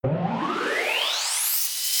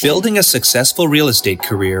Building a successful real estate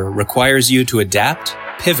career requires you to adapt,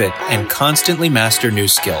 pivot, and constantly master new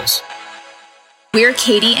skills. We're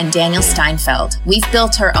Katie and Daniel Steinfeld. We've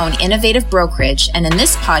built our own innovative brokerage, and in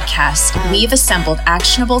this podcast, we've assembled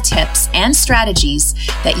actionable tips and strategies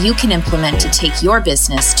that you can implement to take your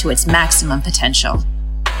business to its maximum potential.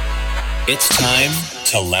 It's time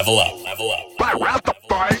to level up. Level up. Level up.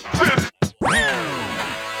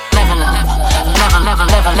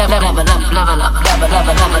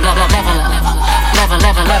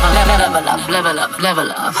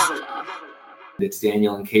 Level up. It's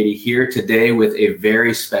Daniel and Katie here today with a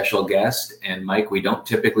very special guest. And Mike, we don't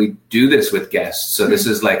typically do this with guests, so this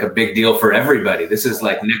is like a big deal for everybody. This is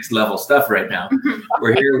like next level stuff right now.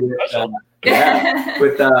 We're here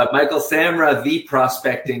with Michael Samrah, the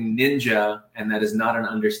Prospecting Ninja, and that is not an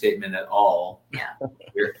understatement at all. Yeah.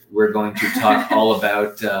 We're going to talk all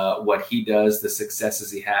about what he does, the successes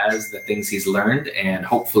he has, the things he's learned, and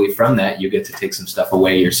hopefully from that you get to take some stuff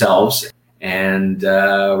away yourselves. And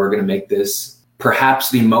we're going to make this perhaps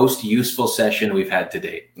the most useful session we've had to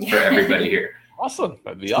date for everybody here. Awesome.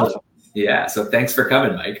 That'd be awesome. Yeah. So thanks for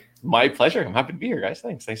coming, Mike. My pleasure. I'm happy to be here, guys.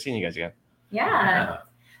 Thanks. Nice seeing you guys again. Yeah.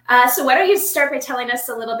 So why don't you start by telling us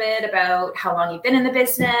a little bit about how long you've been in the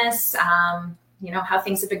business, how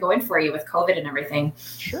things have been going for you with COVID and everything.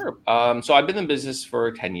 Sure. So I've been in business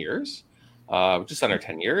for 10 years, just under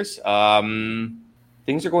 10 years.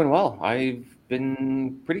 Things are going well. I've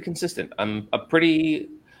been pretty consistent. I'm a pretty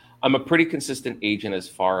consistent agent as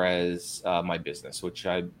far as my business, which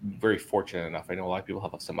I'm very fortunate enough. I know a lot of people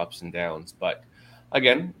have some ups and downs, but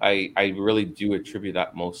again, I really do attribute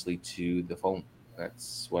that mostly to the phone.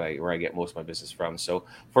 That's where I get most of my business from. So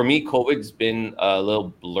for me, COVID's been a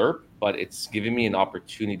little blurb, but it's given me an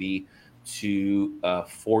opportunity to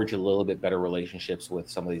forge a little bit better relationships with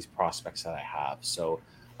some of these prospects that I have. So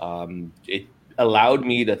it allowed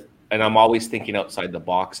me to, and I'm always thinking outside the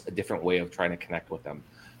box, a different way of trying to connect with them.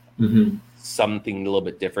 Mm-hmm. Something a little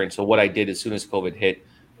bit different. So what I did as soon as COVID hit,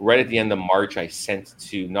 right at the end of March, I sent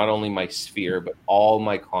to not only my sphere, but all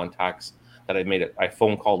my contacts that I made a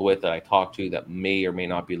phone call with, that I talked to, that may or may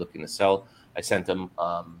not be looking to sell. I sent them,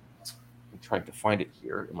 I'm trying to find it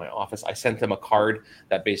here in my office. I sent them a card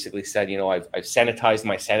that basically said, I've sanitized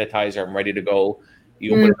my sanitizer. I'm ready to go.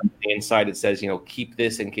 You open it up on the inside, it says, keep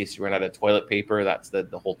this in case you run out of toilet paper. That's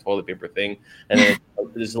the whole toilet paper thing. And then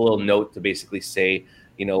there's a little note to basically say,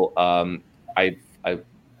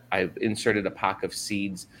 I've inserted a pack of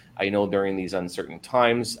seeds. I know during these uncertain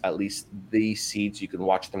times, at least these seeds, you can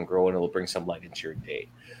watch them grow and it will bring some light into your day.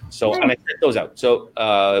 So, and I sent those out. So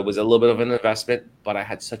it was a little bit of an investment, but I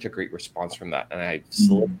had such a great response from that. And I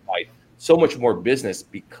solidified so much more business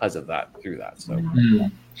because of that, through that. So,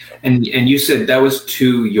 And you said that was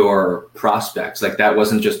to your prospects, like that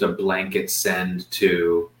wasn't just a blanket send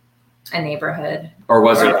to a neighborhood, or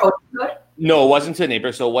was it? No, it wasn't to a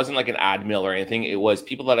neighbor. So it wasn't like an ad mail or anything. It was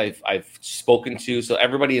people that I've spoken to. So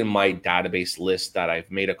everybody in my database list that I've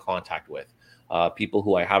made a contact with, people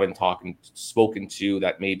who I haven't spoken to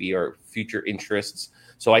that maybe are future interests.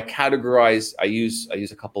 So I categorize. I use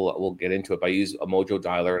a couple. We'll get into it. But I use a Mojo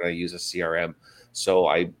Dialer and I use a CRM. So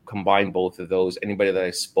I combine both of those. Anybody that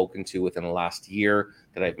I've spoken to within the last year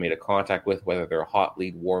that I've made a contact with, whether they're a hot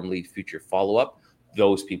lead, warm lead, future follow up.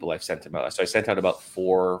 Those people I've sent them out. So I sent out about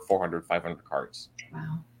 400, 500 cards.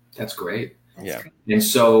 Wow. That's great. Yeah. And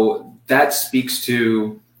so that speaks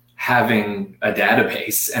to having a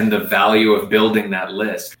database and the value of building that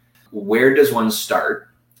list. Where does one start?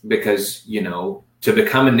 Because, to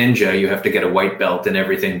become a ninja, you have to get a white belt and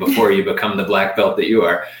everything before you become the black belt that you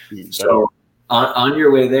are. So on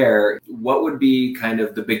your way there, what would be kind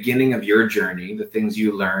of the beginning of your journey, the things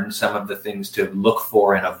you learned, some of the things to look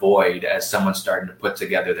for and avoid as someone's starting to put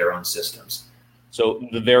together their own systems? So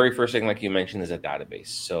the very first thing, like you mentioned, is a database.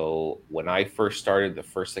 So when I first started, the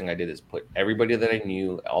first thing I did is put everybody that I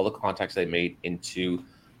knew, all the contacts I made into,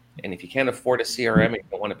 and if you can't afford a CRM and you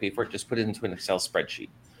don't want to pay for it, just put it into an Excel spreadsheet.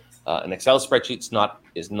 An Excel spreadsheet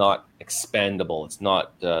is not expandable. It's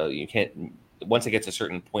not, you can't, once it gets a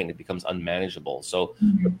certain point, it becomes unmanageable. So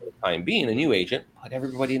for the time being, a new agent, put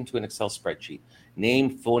everybody into an Excel spreadsheet.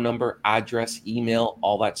 Name, phone number, address, email,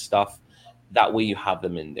 all that stuff. That way you have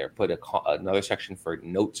them in there. Put another section for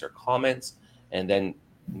notes or comments, and then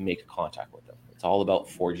make contact with them. It's all about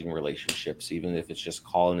forging relationships, even if it's just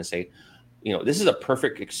calling and say, this is a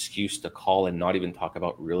perfect excuse to call and not even talk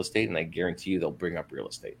about real estate. And I guarantee you they'll bring up real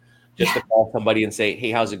estate. Just to call somebody and say,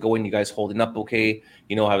 hey, how's it going? You guys holding up okay?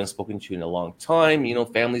 I haven't spoken to you in a long time.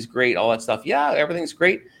 Family's great, all that stuff. Yeah, everything's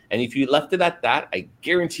great. And if you left it at that, I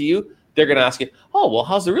guarantee you they're going to ask you, oh, well,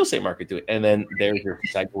 how's the real estate market doing? And then there's your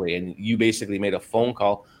segue. And you basically made a phone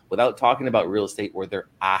call without talking about real estate where they're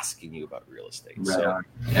asking you about real estate. Right. So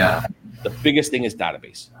Yeah. the biggest thing is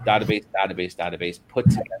database. Put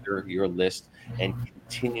together your list and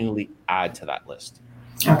continually add to that list.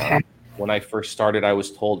 Okay. When I first started, I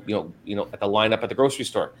was told, at the lineup at the grocery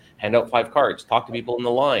store, hand out 5 cards, talk to people in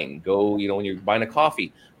the line, go, when you're buying a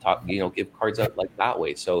coffee, talk, give cards out like that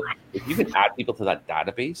way. So if you can add people to that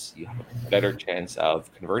database, you have a better chance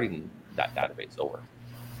of converting that database over.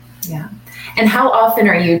 Yeah. And how often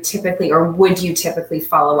are you typically, or would you typically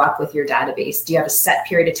follow up with your database? Do you have a set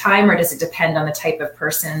period of time, or does it depend on the type of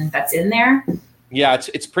person that's in there? Yeah,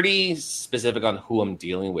 it's pretty specific on who I'm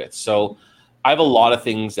dealing with. So I have a lot of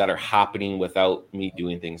things that are happening without me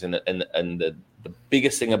doing things. And the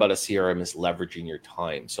biggest thing about a CRM is leveraging your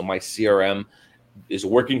time. So my CRM is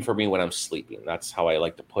working for me when I'm sleeping. That's how I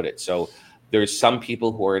like to put it. So there's some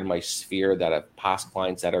people who are in my sphere that have past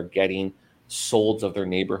clients that are getting solds of their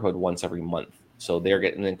neighborhood once every month. So they're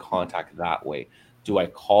getting in contact that way. Do I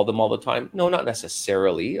call them all the time? No, not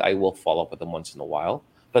necessarily. I will follow up with them once in a while.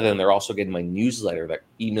 But then they're also getting my newsletter, that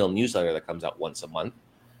email newsletter that comes out once a month.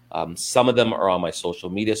 Some of them are on my social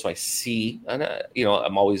media, so I see, and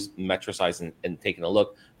I'm always metricizing and taking a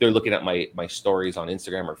look. They're looking at my stories on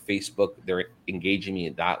Instagram or Facebook. They're engaging me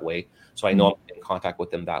in that way, so I know I'm in contact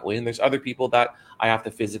with them that way. And there's other people that I have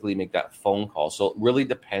to physically make that phone call. So it really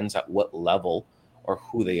depends at what level or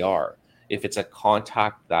who they are. If it's a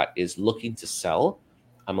contact that is looking to sell,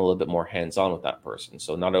 I'm a little bit more hands-on with that person.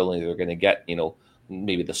 So not only they're going to get,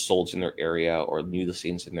 maybe the solds in their area or new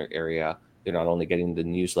listings in their area, they're not only getting the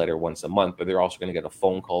newsletter once a month, but they're also going to get a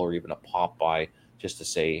phone call or even a pop by just to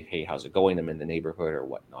say, hey, how's it going? I'm in the neighborhood or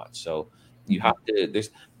whatnot. So you have to,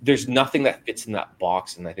 there's nothing that fits in that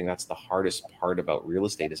box. And I think that's the hardest part about real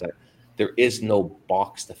estate, is that there is no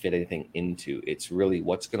box to fit anything into. It's really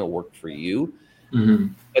what's going to work for you,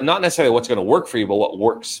 but not necessarily what's going to work for you, but what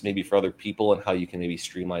works maybe for other people and how you can maybe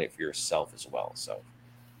streamline it for yourself as well. So.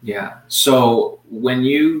 Yeah. So when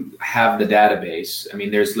you have the database, I mean,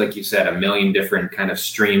 there's, like you said, a million different kind of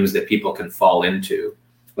streams that people can fall into.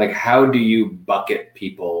 Like, how do you bucket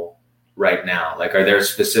people right now? Like, are there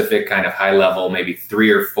specific kind of high level, maybe 3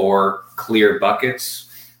 or 4 clear buckets?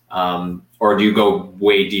 Or do you go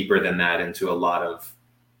way deeper than that into a lot of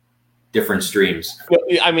different streams? Well,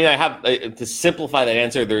 I mean, I have to simplify that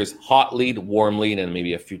answer. There's hot lead, warm lead, and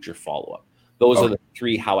maybe a future follow-up. Those are the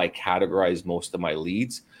 3 how I categorize most of my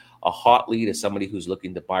leads. A hot lead is somebody who's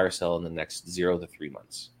looking to buy or sell in the next 0 to 3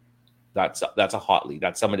 months. That's a hot lead.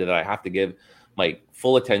 That's somebody that I have to give my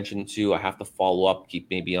full attention to. I have to follow up, keep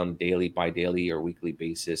maybe on daily, bi-daily, or weekly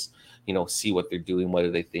basis, see what they're doing, what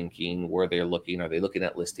are they thinking, where they're looking, are they looking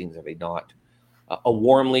at listings, are they not? A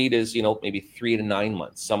warm lead is, maybe 3 to 9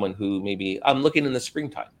 months, someone who maybe I'm looking in the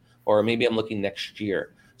springtime, or maybe I'm looking next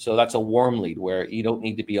year. So that's a warm lead where you don't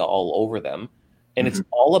need to be all over them. And it's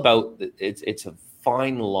all about, it's a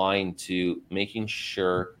fine line to making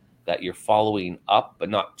sure that you're following up, but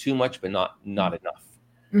not too much, but not enough.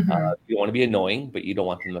 You don't want to be annoying, but you don't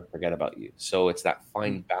want them to forget about you. So it's that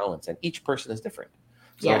fine balance, and each person is different.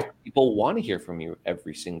 So people want to hear from you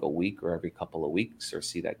every single week or every couple of weeks or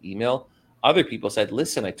see that email. Other people said,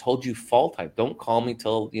 listen, I told you fall time, don't call me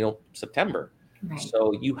till, September. Right.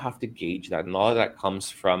 So you have to gauge that. And all of that comes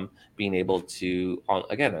from being able to,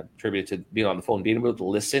 again, attribute to being on the phone, being able to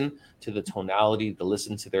listen to the tonality, to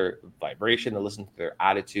listen to their vibration, to listen to their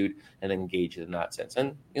attitude, and then engage it in that sense.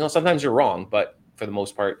 And, sometimes you're wrong, but for the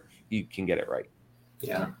most part, you can get it right.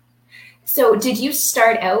 Yeah. So did you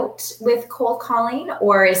start out with cold calling,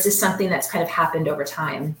 or is this something that's kind of happened over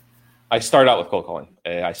time? I started out with cold calling.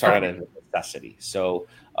 I started out as a necessity. So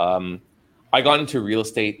I got into real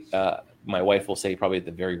estate, my wife will say probably at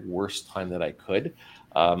the very worst time that I could.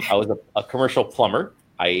 I was a commercial plumber.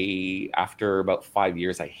 After about 5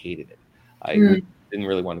 years, I hated it. I didn't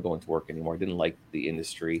really want to go into work anymore. Didn't like the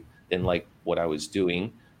industry. Didn't like what I was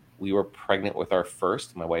doing. We were pregnant with our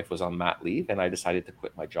first. My wife was on mat leave, and I decided to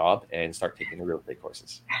quit my job and start taking the real estate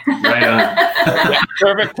courses. Right on.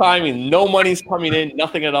 Perfect timing. No money's coming in,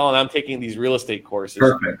 nothing at all, and I'm taking these real estate courses.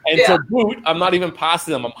 Perfect. And to boot, I'm not even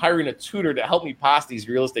passing them. I'm hiring a tutor to help me pass these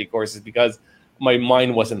real estate courses because my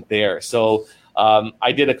mind wasn't there. So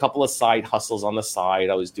I did a couple of side hustles on the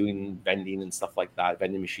side. I was doing vending and stuff like that,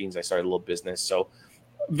 vending machines. I started a little business. So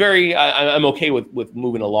I'm okay with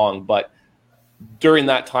moving along, but during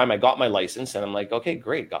that time, I got my license, and I'm like, okay,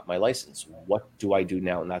 great, got my license. What do I do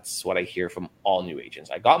now? And that's what I hear from all new agents.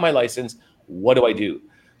 I got my license. What do I do?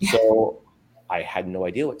 Yeah. So I had no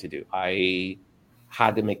idea what to do. I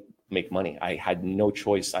had to make money. I had no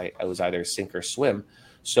choice. I was either sink or swim.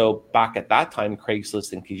 So back at that time,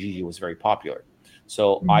 Craigslist and Kijiji was very popular.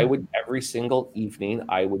 So I would, every single evening,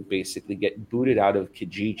 I would basically get booted out of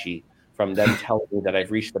Kijiji from them telling me that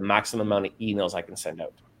I've reached the maximum amount of emails I can send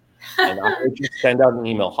out. And I would just send out an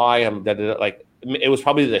email, hi, I'm like, it was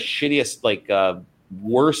probably the shittiest, like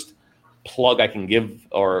worst plug I can give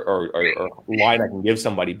or line I can give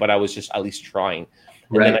somebody, but I was just at least trying.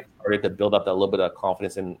 And then I started to build up that little bit of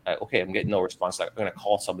confidence and okay, I'm getting no response. I'm going to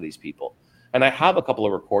call some of these people. And I have a couple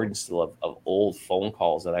of recordings still of old phone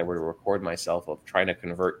calls that I would record myself of trying to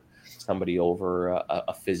convert somebody over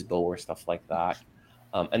a FISBO or stuff like that.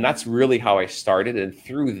 And that's really how I started. And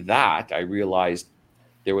through that, I realized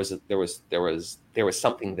there was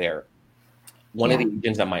something there. One of the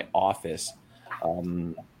agents at my office,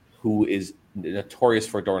 who is notorious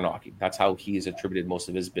for door knocking, that's how he's attributed most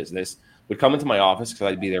of his business, would come into my office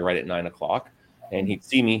because I'd be there right at 9 o'clock. And he'd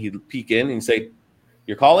see me, he'd peek in and say,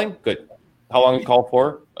 "You're calling? Good. How long you call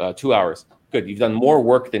for? 2 hours. Good. You've done more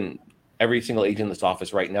work than every single agent in this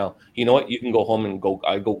office right now. You know what? You can go home and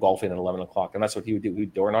I go golfing at 11 o'clock. And that's what he would do.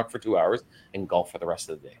 He'd door knock for 2 hours and golf for the rest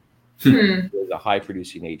of the day. He was a high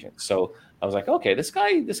producing agent. So I was like, okay, this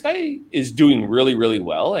guy is doing really, really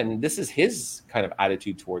well. And this is his kind of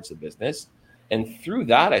attitude towards the business. And through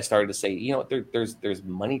that, I started to say, you know, there's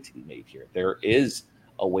money to be made here. There is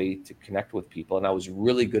a way to connect with people. And I was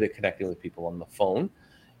really good at connecting with people on the phone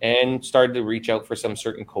and started to reach out for some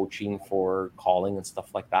certain coaching for calling and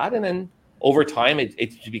stuff like that. And then over time,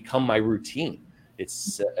 it's become my routine.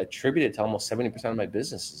 It's attributed to almost 70% of my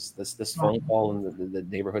business is this phone call in the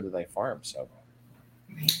neighborhood that I farm. So,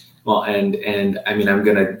 well, and I mean, I'm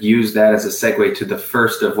going to use that as a segue to the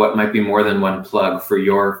first of what might be more than one plug for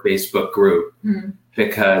your Facebook group,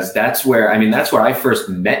 because that's where I first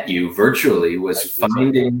met you virtually, was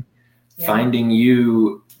finding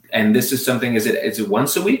you. And this is something, is it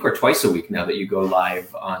once a week or twice a week now that you go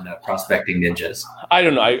live on Prospecting Ninjas? I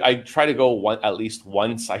don't know. I try to go at least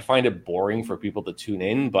once. I find it boring for people to tune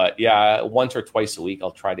in, but yeah, once or twice a week,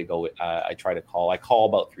 I'll try to go. I call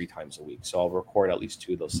about 3 times a week. So I'll record at least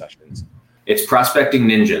 2 of those sessions. It's Prospecting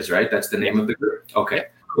Ninjas, right? That's the name of the group. Okay.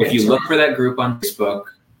 If you look for that group on Facebook,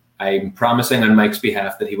 I'm promising on Mike's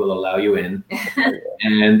behalf that he will allow you in.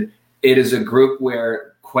 And it is a group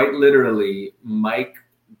where quite literally Mike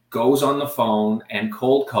goes on the phone and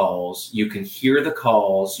cold calls. You can hear the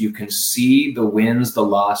calls, you can see the wins, the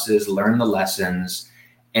losses, learn the lessons.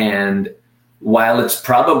 And while it's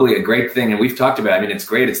probably a great thing, and we've talked about, I mean, it's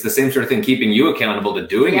great. It's the same sort of thing, keeping you accountable to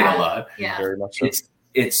doing it a lot. Yeah. Very much so.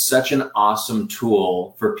 It's such an awesome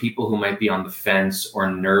tool for people who might be on the fence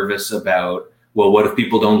or nervous about, well, what if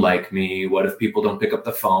people don't like me? What if people don't pick up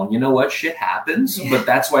the phone? You know what? Shit happens. Yeah. But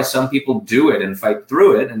that's why some people do it and fight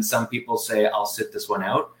through it. And some people say, I'll sit this one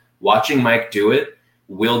out. Watching Mike do it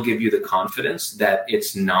will give you the confidence that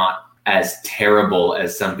it's not as terrible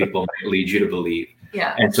as some people might lead you to believe.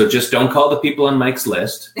 Yeah. And so just don't call the people on Mike's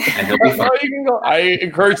list, and he'll be fine. I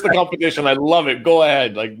encourage the competition. I love it. Go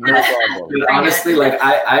ahead. Like, no problem. But honestly, like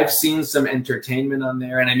I've seen some entertainment on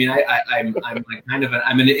there, and I mean, I'm like kind of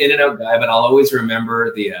I'm an in and out guy, but I'll always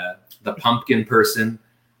remember the pumpkin person.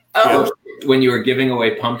 Oh. When you were giving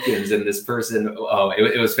away pumpkins, and this person,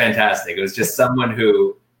 it was fantastic. It was just someone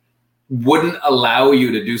who wouldn't allow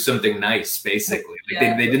you to do something nice, basically.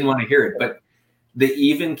 Like they didn't want to hear it. But the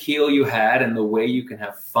even keel you had and the way you can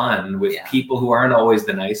have fun with people who aren't always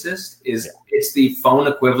the nicest it's the phone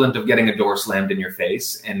equivalent of getting a door slammed in your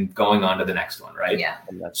face and going on to the next one, right? Yeah.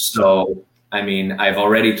 So, I mean, I've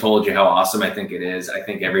already told you how awesome I think it is. I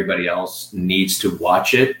think everybody else needs to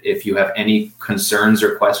watch it. If you have any concerns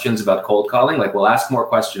or questions about cold calling, like we'll ask more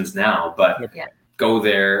questions now, but go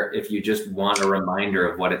there if you just want a reminder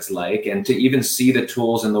of what it's like and to even see the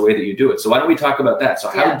tools and the way that you do it. So why don't we talk about that? So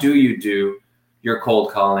how do you do your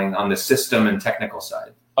cold calling on the system and technical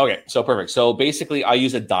side? Okay, so perfect. So basically I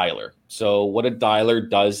use a dialer. So what a dialer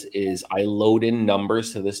does is I load in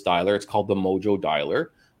numbers to this dialer. It's called the Mojo dialer.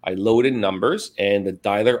 I load in numbers and the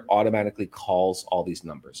dialer automatically calls all these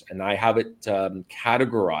numbers. And I have it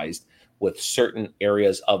categorized with certain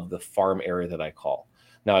areas of the farm area that I call.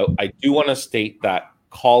 Now, I do want to state that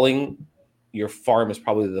calling your farm is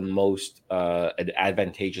probably the most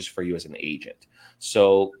advantageous for you as an agent.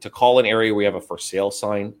 So to call an area where you have a for sale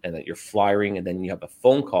sign and that you're flyering and then you have a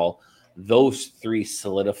phone call, those 3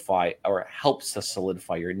 solidify or helps to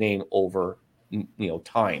solidify your name over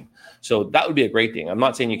time. So that would be a great thing. I'm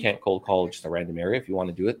not saying you can't cold call just a random area. If you want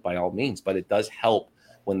to do it, by all means, but it does help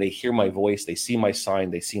when they hear my voice, they see my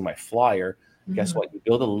sign, they see my flyer. Guess what? You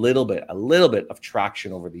build a little bit of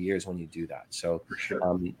traction over the years when you do that. So,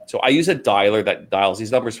 so I use a dialer that dials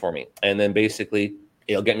these numbers for me, and then basically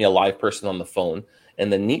it'll get me a live person on the phone,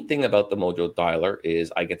 And the neat thing about the Mojo dialer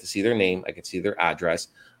is I get to see their name, I get to see their address.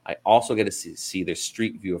 I also get to see their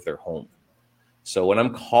street view of their home. So when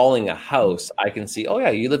I'm calling a house, I can see, oh yeah,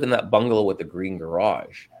 you live in that bungalow with the green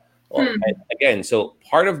garage. Well, and again, so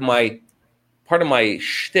part of my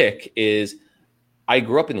shtick is I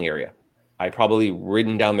grew up in the area. I probably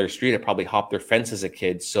ridden down their street. I probably hopped their fence as a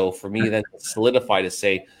kid. So for me, then to solidify to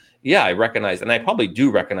say, yeah, I recognize, and I probably do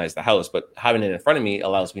recognize the house, but having it in front of me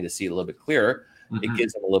allows me to see it a little bit clearer. It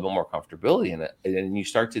gives them a little bit more comfortability in it. And you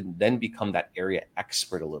start to then become that area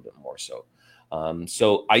expert a little bit more so.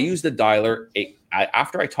 So I use the dialer.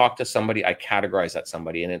 After I talk to somebody, I categorize that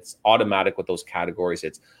somebody, and it's automatic with those categories.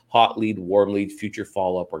 It's hot lead, warm lead, future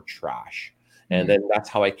follow-up, or trash. And then that's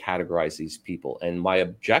how I categorize these people. And my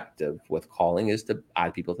objective with calling is to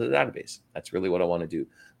add people to the database. That's really what I want to do.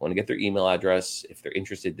 I want to get their email address. If they're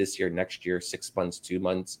interested this year, next year, 6 months, 2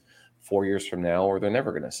 months, 4 years from now, or they're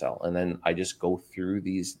never going to sell. And then I just go through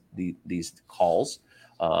these calls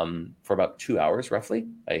for about 2 hours, roughly.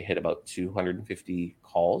 I hit about 250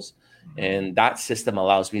 calls. And that system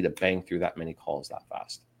allows me to bang through that many calls that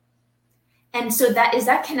fast. And so is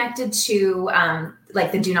that connected to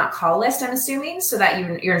like the do not call list, I'm assuming, so that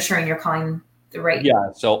you're ensuring you're calling the right.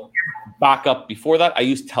 Yeah. So back up before that, I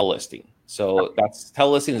use telelisting. So that's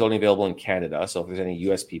telelisting is only available in Canada. So if there's any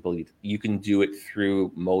US people, you can do it through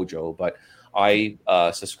Mojo. But I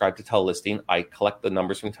subscribe to telelisting. I collect the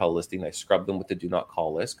numbers from telelisting. I scrub them with the do not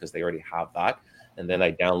call list because they already have that. And then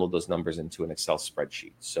I download those numbers into an Excel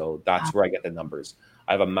spreadsheet. So that's where I get the numbers.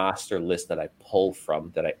 I have a master list that I pull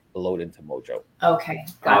from that I load into Mojo. Okay,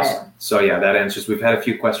 got it. So yeah, that answers. We've had a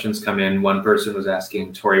few questions come in. One person was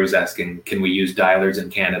asking, Tori was asking, can we use dialers in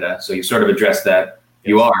Canada? So you sort of addressed that.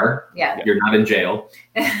 You are. Yeah. You're not in jail.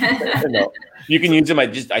 No, you can use them. I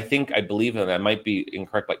believe, and I might be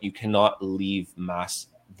incorrect, but you cannot leave mass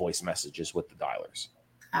voice messages with the dialers.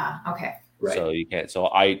 Okay. Right. So you can't. So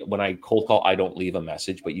when I cold call, I don't leave a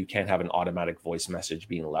message, but you can't have an automatic voice message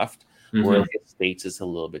being left. Whereas the States is a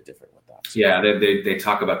little bit different with that. So, yeah, they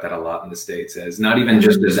talk about that a lot in the States, as not even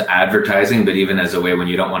just as advertising, but even as a way when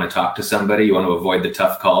you don't want to talk to somebody, you want to avoid the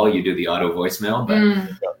tough call, you do the auto voicemail. But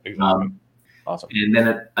exactly. Awesome. And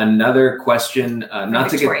then another question,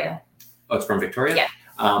 not Victoria. to get. Oh, it's from Victoria. Yeah.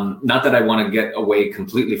 Not that I want to get away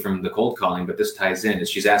completely from the cold calling, but this ties in. Is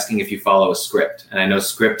she's asking if you follow a script, and I know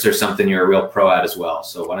scripts are something you're a real pro at as well.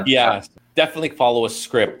 So why don't you? Yeah, definitely follow a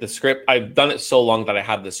script. The script, I've done it so long that I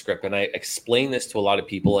have the script, and I explain this to a lot of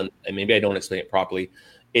people, and maybe I don't explain it properly.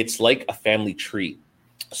 It's like a family tree.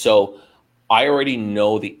 So I already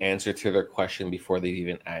know the answer to their question before they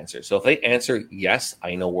even answer. So if they answer yes,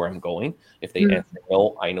 I know where I'm going. If they answer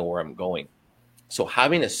no, I know where I'm going. So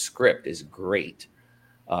having a script is great.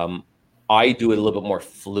 I do it a little bit more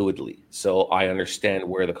fluidly. So I understand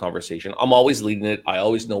where the conversation, I'm always leading it. I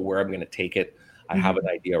always know where I'm going to take it. I have an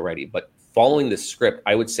idea already, but following the script,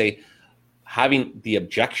 I would say having the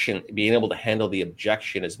objection, being able to handle the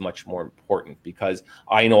objection is much more important because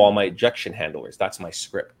I know all my objection handlers. That's my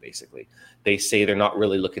script, basically. They say they're not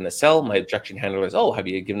really looking to sell. My objection handler is, oh, have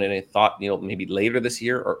you given it any thought, maybe later this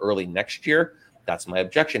year or early next year? That's my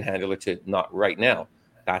objection handler to not right now.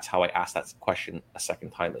 That's how I ask that question a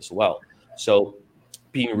second time as well. So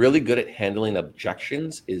being really good at handling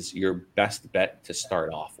objections is your best bet to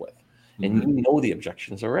start off with. And you know the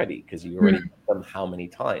objections already because you already did them how many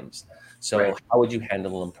times. So how would you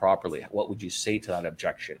handle them properly? What would you say to that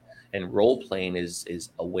objection? And role playing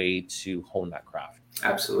is a way to hone that craft.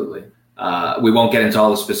 Absolutely. We won't get into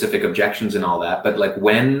all the specific objections and all that, but like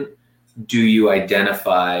when do you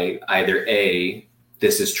identify either A,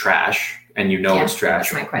 this is trash and it's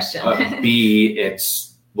trash. That's my question. B,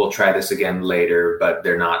 it's we'll try this again later, but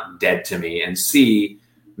they're not dead to me. And C,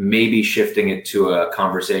 maybe shifting it to a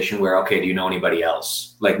conversation where, okay, do you know anybody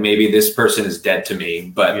else? Like maybe this person is dead to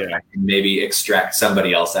me, but I can maybe extract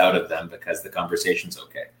somebody else out of them because the conversation's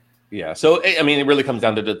okay. Yeah. So, I mean, it really comes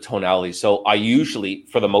down to the tonality. So I usually,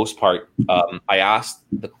 for the most part, I ask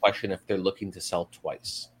the question if they're looking to sell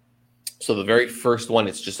twice. So the very first one,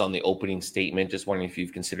 it's just on the opening statement, just wondering if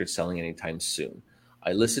you've considered selling anytime soon.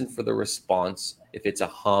 I listen for the response. If it's a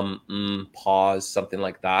hum, pause, something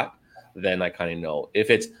like that, then I kind of know.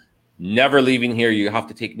 If it's never leaving here, you have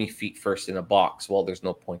to take me feet first in a box. Well, there's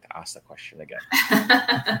no point to ask the question again.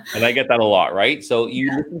 And I get that a lot, right? So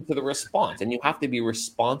you listen to the response and you have to be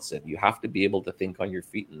responsive. You have to be able to think on your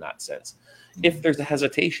feet in that sense. If there's a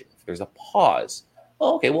hesitation, if there's a pause,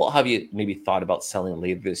 well, okay, well, have you maybe thought about selling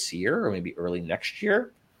later this year or maybe early next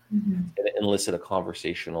year? And elicit a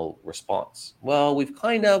conversational response. Well,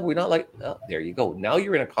 we're not like, oh, there you go. Now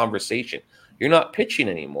you're in a conversation. You're not pitching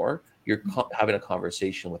anymore. You're having a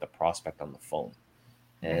conversation with a prospect on the phone.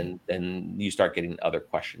 And then you start getting other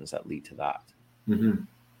questions that lead to that. Mm-hmm.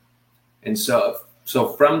 And so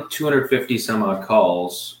from 250 some odd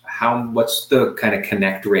calls, what's the kind of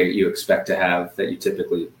connect rate you expect to have that you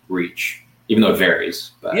typically reach, even though it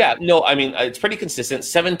varies? But. Yeah, no, I mean, it's pretty consistent,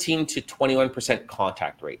 17 to 21%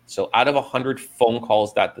 contact rate. So out of 100 phone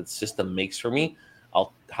calls that the system makes for me,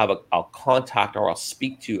 I'll contact or I'll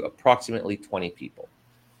speak to approximately 20 people.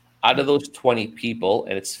 Out of those 20 people,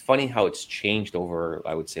 and it's funny how it's changed over,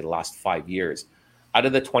 I would say, the last 5 years. Out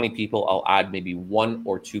of the 20 people, I'll add maybe 1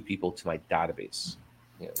 or 2 people to my database.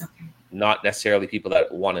 Not necessarily people that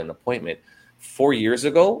want an appointment. 4 years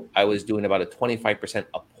ago, I was doing about a 25%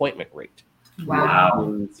 appointment rate.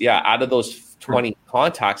 Wow. Yeah, out of those 20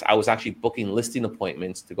 contacts, I was actually booking listing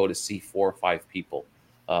appointments to go to see 4 or 5 people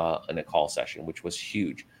in a call session, which was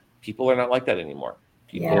huge. People are not like that anymore.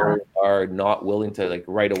 People are not willing to, like,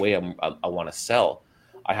 right away, I want to sell.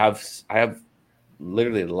 I have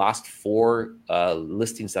literally the last 4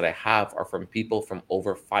 listings that I have are from people from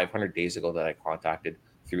over 500 days ago that I contacted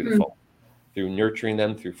through the phone, through nurturing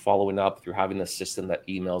them, through following up, through having a system that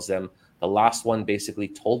emails them. The last one basically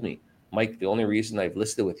told me, Mike, the only reason I've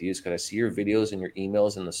listed with you is because I see your videos and your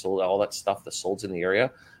emails and the sold, all that stuff, the solds in the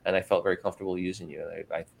area, and I felt very comfortable using you.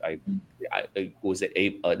 I was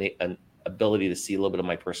an ability to see a little bit of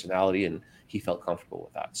my personality, and he felt comfortable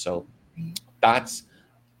with that. So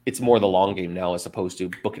it's more the long game now as opposed to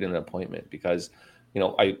booking an appointment, because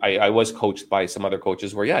I was coached by some other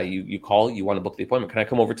coaches where you call, you want to book the appointment, can I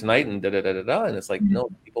come over tonight, and and it's like, no,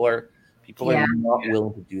 people are not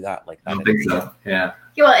willing to do that like that. I don't think so. Yeah.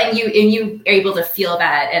 Well, and you are able to feel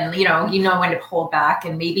that, and you know when to hold back,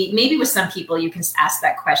 and maybe with some people you can ask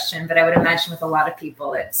that question, but I would imagine with a lot of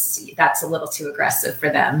people that's a little too aggressive for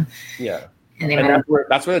them. Yeah, and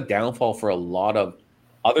that's where the downfall for a lot of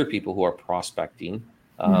other people who are prospecting.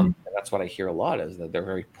 And that's what I hear a lot, is that they're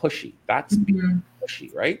very pushy. That's being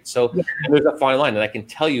pushy, right? So and there's a fine line, and I can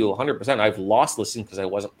tell you 100%, I've lost listings because I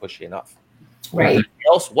wasn't pushy enough. Right. Everybody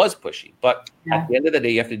else was pushy, but at the end of the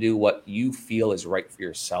day, you have to do what you feel is right for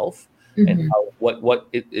yourself, and what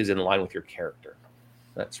it is in line with your character.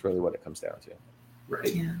 That's really what it comes down to.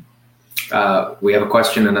 Right. Yeah. We have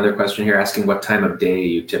another question here asking what time of day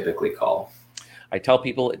you typically call. I tell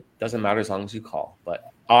people it doesn't matter as long as you call,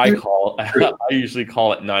 but I usually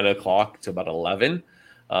call at 9 o'clock to about 11.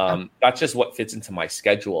 That's just what fits into my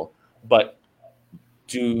schedule. But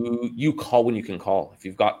do you call when you can call? If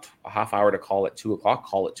you've got a half hour to call at 2 o'clock,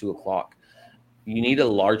 call at 2 o'clock. You need a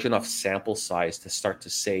large enough sample size to start to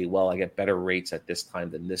say, well, I get better rates at this time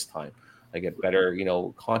than this time. I get better,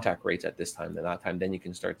 contact rates at this time than that time. Then you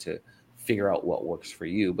can start to figure out what works for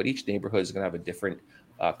you. But each neighborhood is going to have a different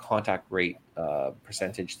contact rate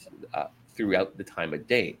percentage throughout the time of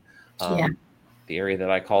day. The area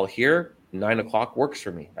that I call here, 9 o'clock works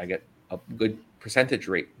for me. I get a good percentage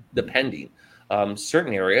rate depending.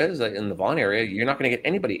 Certain areas, like in the Vaughan area, you're not going to get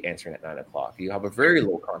anybody answering at 9 o'clock. You have a very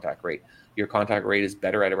low contact rate. Your contact rate is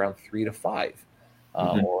better at around 3 to 5,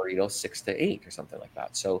 or 6 to 8 or something like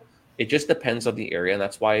that. So it just depends on the area, and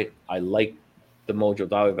that's why I like the Mojo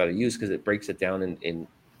Dialer that I use, because it breaks it down in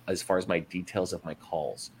as far as my details of my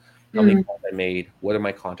calls. How many calls I made, what are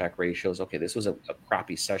my contact ratios? Okay, this was a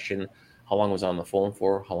crappy session. How long was I on the phone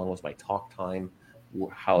for? How long was my talk time?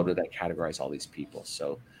 How did I categorize all these people?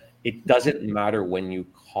 So it doesn't matter when you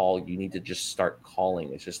call. You need to just start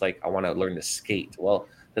calling. It's just like, I want to learn to skate. Well,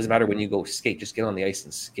 it doesn't matter when you go skate. Just get on the ice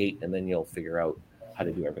and skate, and then you'll figure out how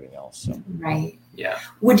to do everything else. So. Right. Yeah.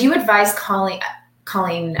 Would you advise calling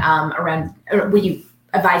around, or would you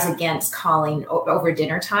advise against calling over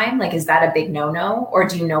dinner time? Like, is that a big no-no, or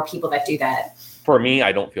do you know people that do that? For me,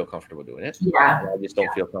 I don't feel comfortable doing it. Yeah. I just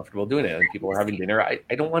don't feel comfortable doing it. And people are having dinner. I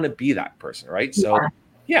don't want to be that person, right? So,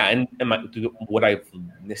 and would I have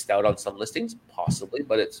missed out on some listings? Possibly,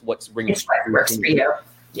 but it's what's bringing. It's what works for you.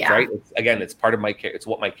 Yeah. Right. It's part of my character. It's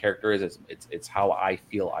what my character is. It's how I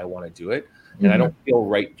feel I want to do it, and I don't feel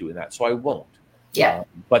right doing that, so I won't. Yeah.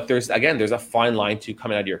 But there's a fine line to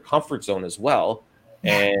coming out of your comfort zone as well,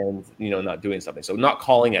 and not doing something. So not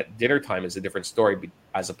calling at dinner time is a different story,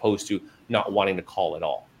 as opposed to not wanting to call at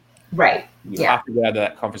all. Right. You have to get out of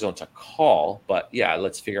that comfort zone to call, but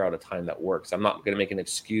let's figure out a time that works. I'm not going to make an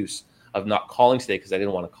excuse of not calling today because I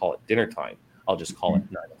didn't want to call at dinner time. I'll just call at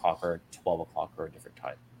 9 o'clock or 12 o'clock or a different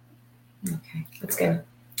time. Okay, that's good.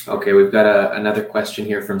 Okay, we've got another question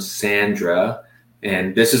here from Sandra.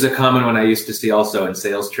 And this is a common one I used to see also in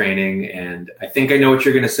sales training. And I think I know what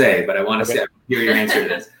you're going to say, but I want to hear your answer to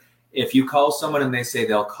this. If you call someone and they say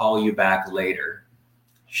they'll call you back later,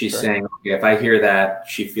 she's saying, okay, if I hear that,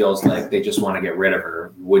 she feels like they just want to get rid of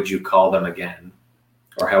her. Would you call them again?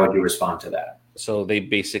 Or how would you respond to that? So they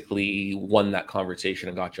basically won that conversation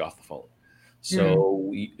and got you off the phone.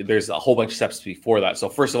 So there's a whole bunch of steps before that. So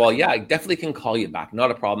first of all, yeah, I definitely can call you back.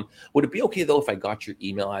 Not a problem. Would it be okay though if I got your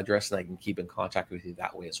email address and I can keep in contact with you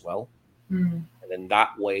that way as well? And then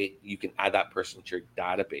that way you can add that person to your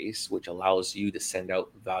database, which allows you to send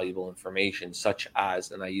out valuable information such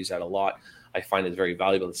as, and I use that a lot, I find it very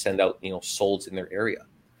valuable to send out, solds in their area.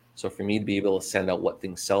 So for me to be able to send out what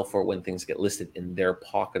things sell for when things get listed in their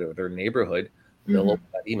pocket or their neighborhood, they'll open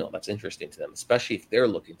that email. That's interesting to them, especially if they're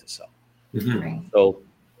looking to sell. Right. So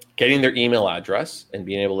getting their email address and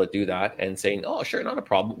being able to do that and saying, oh, sure, not a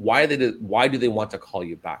problem. Why do they want to call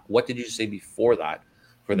you back? What did you say before that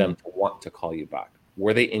for them to want to call you back?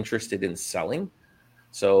 Were they interested in selling?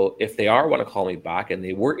 So if they want to call me back and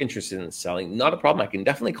they were interested in selling, not a problem. I can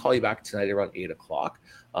definitely call you back tonight around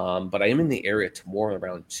 8:00. But I am in the area tomorrow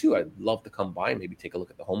around 2. I'd love to come by and maybe take a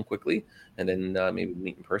look at the home quickly and then maybe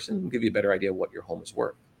meet in person and give you a better idea of what your home is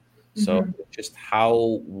worth. So just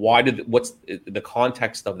what's the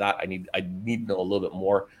context of that? I need to know a little bit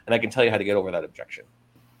more, and I can tell you how to get over that objection.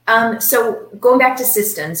 So going back to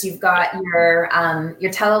systems, you've got your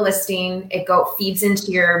tele-listing, it feeds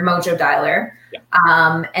into your Mojo dialer.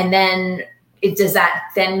 Yeah. And then does that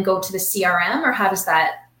then go to the CRM, or how does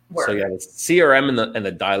that work? So yeah, the CRM and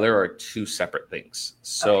the dialer are two separate things.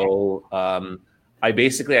 So I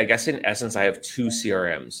guess in essence, I have two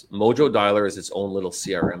CRMs. Mojo Dialer is its own little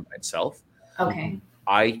CRM by itself. Okay.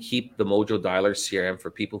 I keep the Mojo Dialer CRM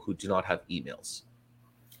for people who do not have emails.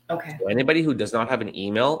 Okay. So anybody who does not have an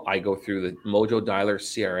email, I go through the Mojo Dialer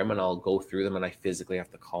CRM and I'll go through them and I physically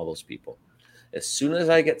have to call those people. As soon as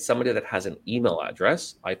I get somebody that has an email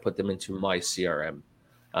address, I put them into my CRM.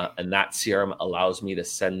 And that CRM allows me to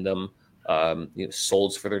send them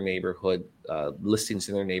solds for their neighborhood, listings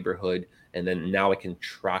in their neighborhood, and then now I can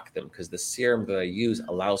track them because the CRM that I use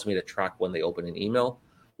allows me to track when they open an email,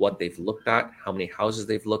 what they've looked at, how many houses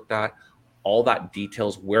they've looked at, all that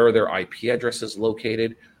details, where their IP address is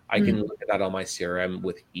located. I can look at that on my CRM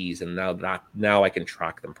with ease, and now I can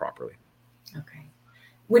track them properly. Okay.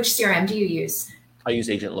 Which CRM do you use? I use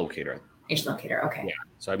Agent Locator. Agent Locator, okay. Yeah.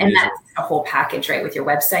 So and that's a whole package, right, with your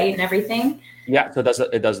website and everything? Yeah, so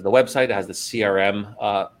it does the website, it has the CRM.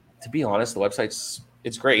 To be honest, the website's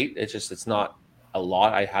it's great. It's not a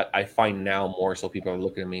lot. I find now more so people are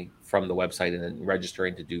looking at me from the website and then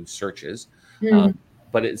registering to do searches.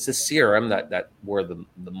 But it's the CRM that where the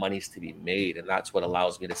money's to be made, and that's what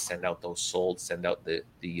allows me to send out those sold, send out the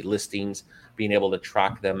listings, being able to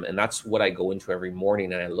track them, and that's what I go into every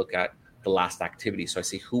morning and I look at the last activity. So I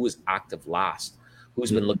see who was active last,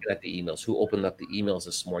 who's been looking at the emails, who opened up the emails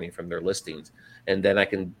this morning from their listings, and then I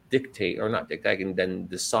can I can then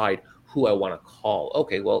decide who I want to call.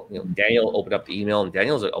 Okay, well, Daniel opened up the email, and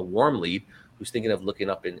Daniel's a warm lead who's thinking of looking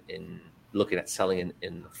at selling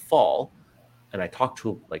in the fall. And I talked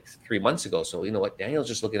to him like 3 months ago. So you know what? Daniel's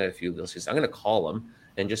just looking at a few listings. I'm going to call him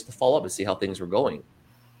and just to follow up and see how things were going.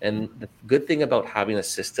 And the good thing about having a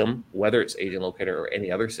system, whether it's Agent Locator or any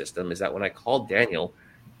other system, is that when I call Daniel's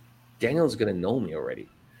going to know me already.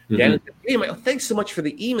 Daniel's like, hey, Mike, thanks so much for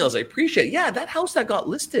the emails. I appreciate it. Yeah, that house that got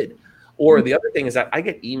listed. Or the other thing is that I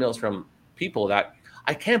get emails from people that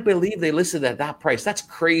I can't believe they listed at that price. That's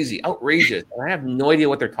crazy, outrageous. And I have no idea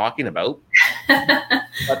what they're talking about.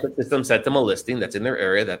 But the system sent them a listing that's in their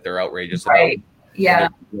area that they're outrageous about. Yeah.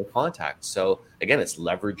 Contact. So again, it's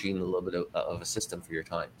leveraging a little bit of a system for your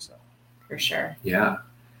time. So for sure. Yeah.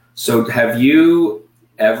 So have you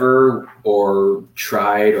ever or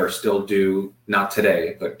tried or still do, not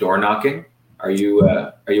today, but door knocking? Are you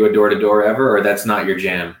a door-to-door ever, or that's not your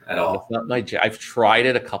jam at all? It's not my jam. I've tried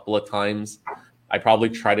it a couple of times. I probably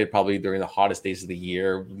tried it during the hottest days of the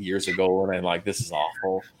year years ago, and I'm like, this is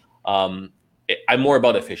awful. I'm more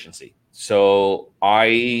about efficiency. So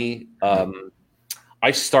I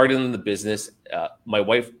started in the business. My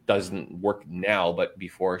wife doesn't work now, but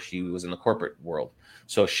before she was in the corporate world.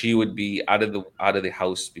 So she would be out of the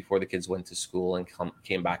house before the kids went to school and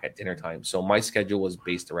came back at dinner time. So my schedule was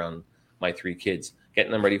based around my 3 kids,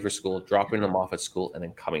 getting them ready for school, dropping them off at school, and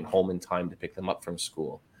then coming home in time to pick them up from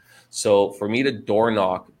school. So for me to door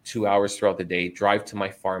knock 2 hours throughout the day, drive to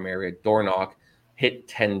my farm area, door knock, hit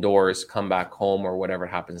 10 doors, come back home, or whatever it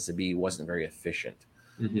happens to be, wasn't very efficient.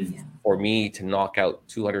 Yeah. For me to knock out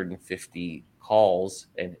 250 calls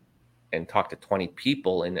and talk to 20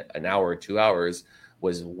 people in an hour or 2 hours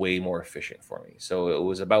was way more efficient for me. So it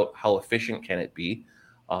was about how efficient can it be,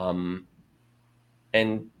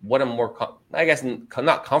 and what I'm more, I guess,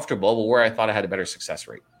 not comfortable, but where I thought I had a better success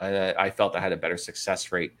rate. I felt I had a better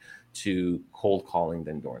success rate to cold calling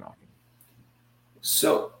than door knocking.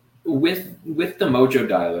 So with the Mojo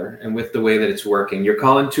Dialer and with the way that it's working, you're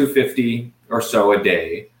calling 250 or so a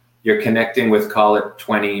day. You're connecting with, call it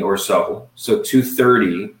 20 or so. So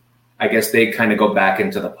 230, I guess they kind of go back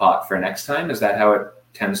into the pot for next time. Is that how it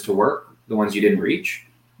tends to work? The ones you didn't reach?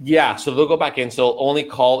 Yeah. So they'll go back in. So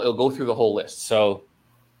it'll go through the whole list. So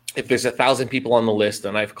if there's 1,000 people on the list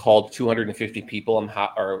and I've called 250 people,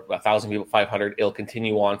 or 1,000 people, 500, it'll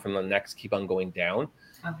continue on from the next, keep on going down.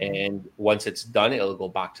 Okay. And once it's done, it'll go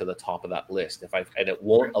back to the top of that list. And it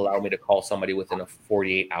won't allow me to call somebody within a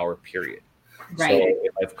 48-hour period. Right. So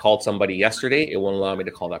if I've called somebody yesterday, it won't allow me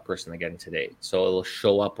to call that person again today. So it'll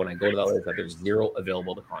show up when I go to that list that there's 0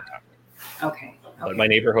 available to contact me. Okay. But in my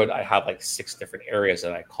neighborhood, I have like 6 different areas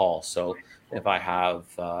that I call. So if I have,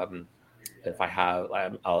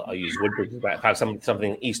 I'll use Woodbridge. If I have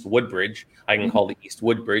something in East Woodbridge, I can call the East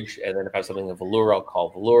Woodbridge. And then if I have something in Vellore, I'll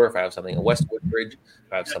call Vellore. If I have something in West Woodbridge,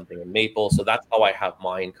 if I have something in Maple. So that's how I have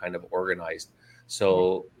mine kind of organized.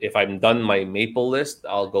 So if I'm done my Maple list,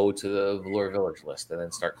 I'll go to the Vellore Village list and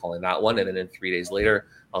then start calling that one. And then in 3 days later,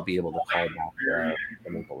 I'll be able to call back the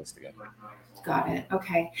Maple list again. Got it.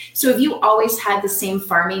 Okay. So have you always had the same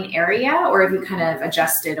farming area, or have you kind of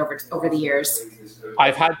adjusted over the years?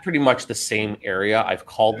 I've had pretty much the same area. I've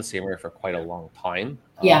called the same area for quite a long time.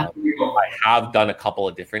 Yeah. I have done a couple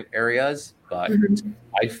of different areas, but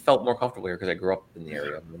I felt more comfortable here because I grew up in the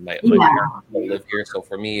area. My parents live here. So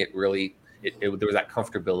for me, there was that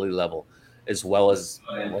comfortability level, as well as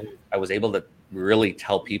I was able to really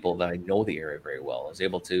tell people that I know the area very well. I was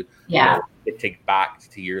able to take back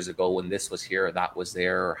to years ago when this was here or that was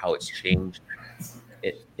there, or how it's changed.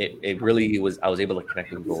 It really was. I was able to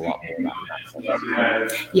connect with people a lot more about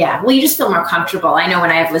that. Yeah, well, you just feel more comfortable. I know when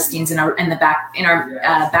I have listings in our back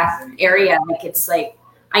area, like it's like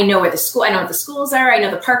I know what the schools are. I know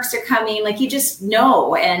the parks are coming. Like you just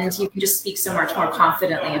know, and you can just speak so much more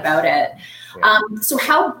confidently about it. So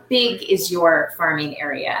how big is your farming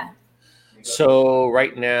area? So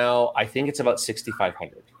right now, I think it's about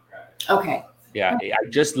 6,500. Okay. Yeah, I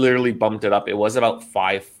just literally bumped it up. It was about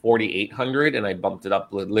 4,800, and I bumped it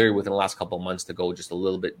up literally within the last couple of months to go just a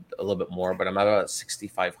little bit more. But I'm at about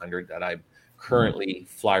 6,500 that I'm currently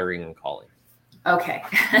flyering and calling. Okay.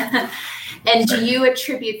 And do you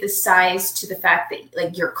attribute the size to the fact that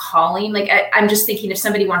like you're calling? Like I'm just thinking, if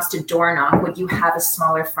somebody wants to door knock, would you have a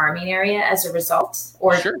smaller farming area as a result?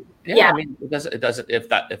 Or sure. Yeah. I mean, it doesn't. If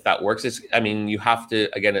that works, you have to.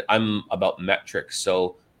 Again, I'm about metrics,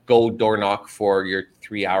 so. Go door knock for your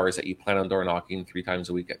 3 hours that you plan on door knocking 3 times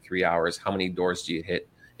a week at 3 hours. How many doors do you hit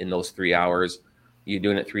in those 3 hours? You're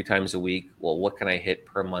doing it 3 times a week. Well, what can I hit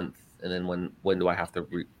per month? And then when do I have to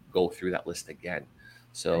go through that list again?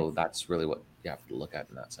 So that's really what you have to look at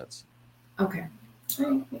in that sense. Okay.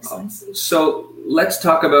 All right. Makes sense. So let's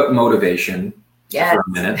talk about motivation for a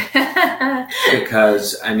minute.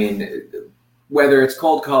 Because, I mean, whether it's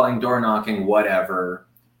cold calling, door knocking, whatever,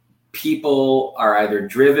 people are either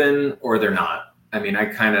driven or they're not. I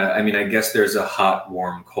guess there's a hot,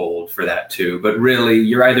 warm, cold for that too. But really,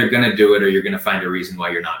 you're either going to do it or you're going to find a reason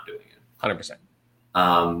why you're not doing it.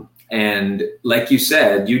 100%. And like you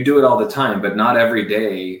said, you do it all the time, but not every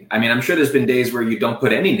day. I mean, I'm sure there's been days where you don't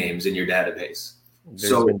put any names in your database.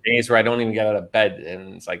 There's been days where I don't even get out of bed,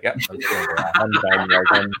 and it's like, yep, I'm done.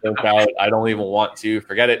 I'm burnt out. I don't even want to.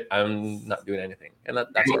 Forget it. I'm not doing anything, and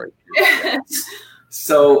that's all right.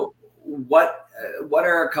 So what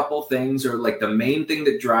are a couple things, or like the main thing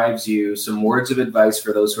that drives you, some words of advice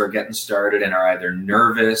for those who are getting started and are either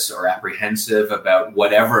nervous or apprehensive about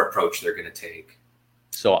whatever approach they're going to take?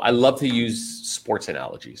 So I love to use sports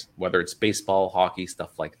analogies, whether it's baseball, hockey,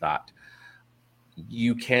 stuff like that.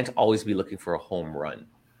 You can't always be looking for a home run.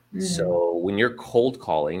 So when you're cold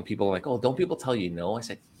calling, people are like, oh, don't people tell you no? I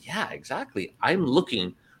said, yeah, exactly. I'm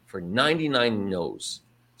looking for 99 no's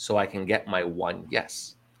so I can get my one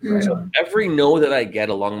yes. Right. So every no that I get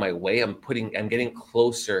along my way, I'm getting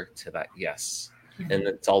closer to that yes. And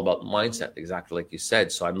it's all about mindset, exactly like you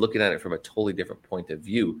said. So I'm looking at it from a totally different point of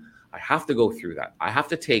view. I have to go through that. I have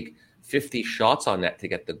to take 50 shots on net to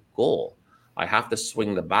get the goal. I have to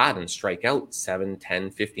swing the bat and strike out 7,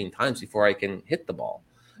 10, 15 times before I can hit the ball.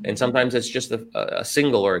 And sometimes it's just a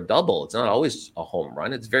single or a double. It's not always a home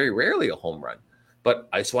run. It's very rarely a home run. But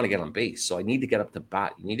I just want to get on base. So I need to get up to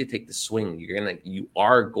bat. You need to take the swing. You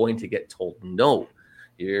are going to get told no.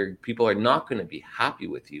 People are not going to be happy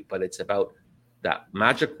with you. But it's about that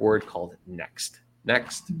magic word called next.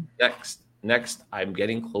 Next, next, next. I'm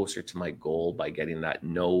getting closer to my goal by getting that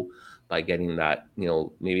no, by getting that,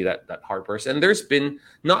 maybe that hard person. And there's been,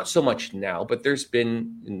 not so much now, but there's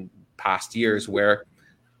been in past years where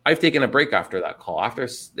I've taken a break after that call. After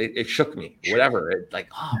it shook me, whatever. It like,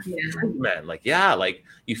 oh man, like like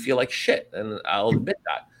you feel like shit, and I'll admit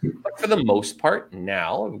that. But for the most part,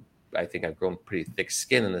 now I think I've grown pretty thick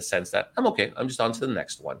skin in the sense that I'm okay. I'm just on to the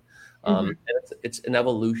next one. And it's an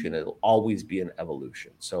evolution. It'll always be an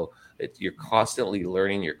evolution. So you're constantly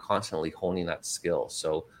learning. You're constantly honing that skill.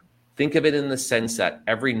 So think of it in the sense that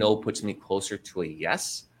every no puts me closer to a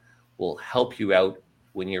yes will help you out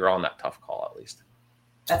when you're on that tough call, at least.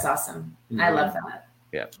 That's awesome. I love that.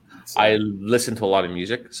 Yeah. I listen to a lot of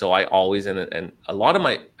music. So I always, and a lot of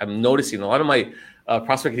I'm noticing a lot of my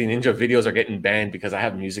Prospecting Ninja videos are getting banned because I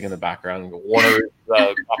have music in the background. Warner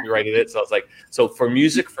copyrighted it. So I was like, so for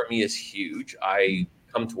music for me is huge. I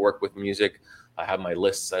come to work with music. I have my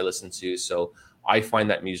lists I listen to. So I find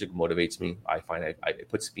that music motivates me. I find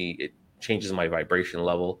it changes my vibration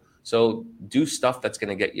level. So do stuff that's going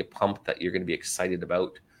to get you pumped, that you're going to be excited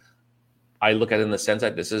about. I look at it in the sense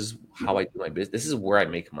that this is how I do my business. This is where I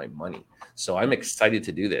make my money. So I'm excited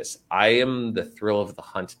to do this. I am the thrill of the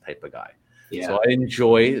hunt type of guy. Yeah. So I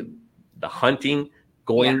enjoy the hunting,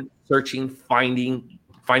 going, searching, finding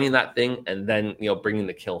that thing, and then, bringing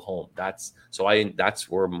the kill home. That's where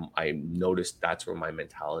I noticed that's where my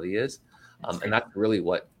mentality is. And that's really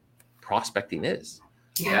what prospecting is.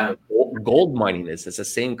 Yeah. Gold mining is. It's the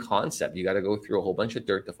same concept. You got to go through a whole bunch of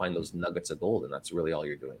dirt to find those nuggets of gold. And that's really all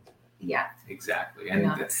you're doing. Yeah, exactly. And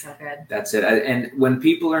that's so good. That's it. And when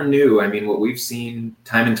people are new, I mean, what we've seen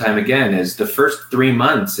time and time again is the first 3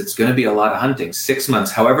 months, it's going to be a lot of hunting. 6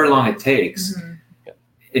 months, however long it takes.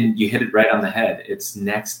 And you hit it right on the head. It's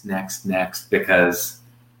next, because.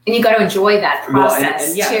 And you got to enjoy that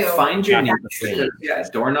process too. Find your niche. Yeah,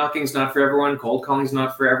 door knocking's not for everyone. Cold calling's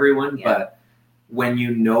not for everyone. Yeah. But when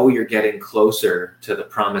you're getting closer to the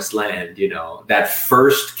promised land, that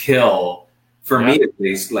first kill. For me, at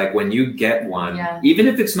least, like when you get one, even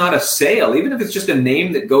if it's not a sale, even if it's just a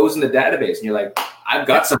name that goes in the database, and you're like, I've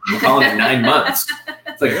got something calling in 9 months.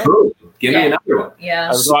 It's like, boom, give me another one.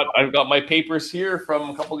 Yeah, I've got my papers here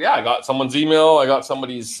from a couple. Yeah, I got someone's email. I got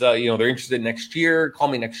somebody's. They're interested next year. Call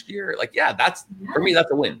me next year. Like, that's for me.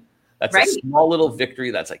 That's a win. That's a small little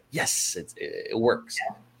victory. That's like, yes, it works.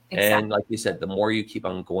 Yeah. Exactly. And like you said, the more you keep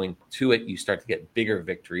on going to it, you start to get bigger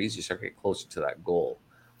victories. You start to get closer to that goal.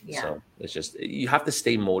 Yeah. So it's just, you have to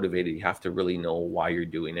stay motivated. You have to really know why you're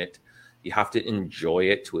doing it. You have to enjoy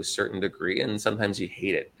it to a certain degree. And sometimes you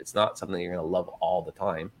hate it. It's not something you're going to love all the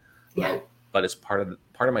time. Yeah. Right? But it's part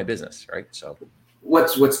of my business. Right. So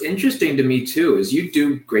what's interesting to me too, is you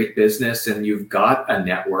do great business and you've got a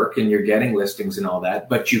network and you're getting listings and all that,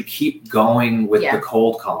 but you keep going with the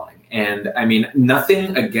cold calling. And I mean,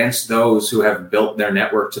 nothing against those who have built their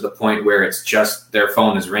network to the point where it's just their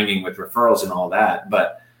phone is ringing with referrals and all that.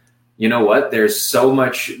 But you know what? There's so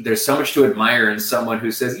much to admire in someone who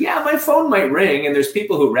says, yeah, my phone might ring and there's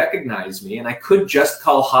people who recognize me and I could just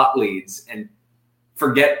call hot leads and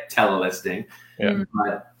forget telelisting. Yeah.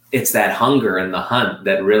 But it's that hunger and the hunt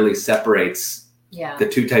that really separates the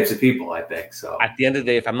two types of people, I think. So at the end of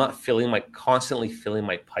the day, if I'm not constantly filling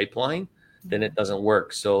my pipeline, then it doesn't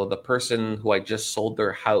work. So the person who I just sold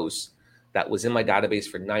their house that was in my database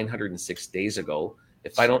for 906 days ago,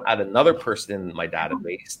 if I don't add another person in my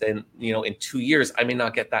database, then, in 2 years, I may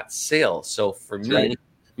not get that sale. So for me,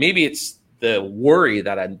 maybe it's the worry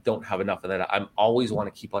that I don't have enough of that. I always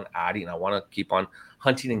want to keep on adding. I want to keep on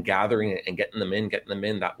hunting and gathering and getting them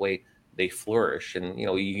in. That way they flourish. And,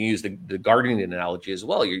 you use the gardening analogy as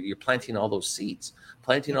well. You're planting all those seeds.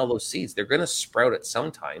 They're going to sprout at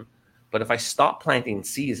some time. But if I stop planting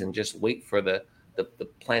seeds and just wait for the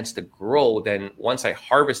plants to grow, then once I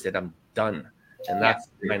harvest it, I'm done. And that's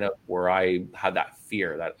kind of where I had that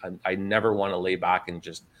fear that I never want to lay back and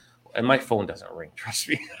my phone doesn't ring. Trust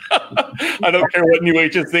me. I don't care what new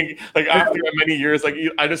agents think. Like after many years, like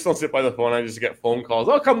I just don't sit by the phone. I just get phone calls.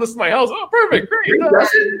 Oh, come listen to my house. Oh, perfect. Great.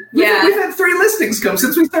 We've had 3 listings come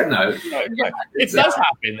since we started now. It does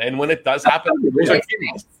happen. And when it does happen,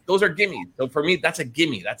 those are gimmies. So for me, that's a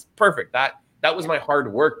gimme. That's perfect. That was my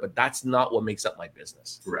hard work, but that's not what makes up my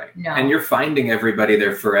business. Right. No. And you're finding everybody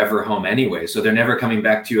their forever home anyway, so they're never coming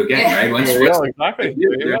back to you again, right? Exactly.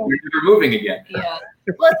 You're never moving again. Yeah.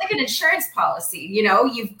 Well, it's like an insurance policy.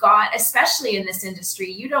 You've got, especially in this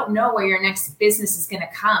industry, you don't know where your next business is going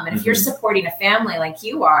to come. And if you're supporting a family like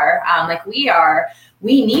you are, like we are,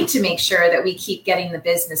 we need to make sure that we keep getting the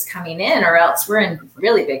business coming in, or else we're in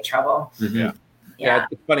really big trouble. Mm-hmm. Yeah.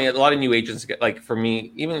 It's funny. A lot of new agents get, like for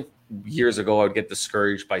me, even years ago, I would get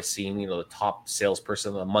discouraged by seeing, the top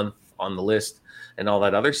salesperson of the month on the list and all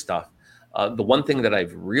that other stuff. The one thing that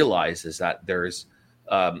I've realized is that there's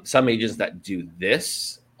some agents that do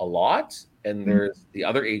this a lot, and there's the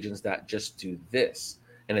other agents that just do this.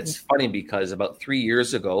 And it's funny because about 3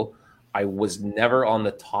 years ago, I was never on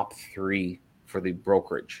the top 3 for the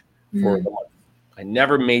brokerage for the month. I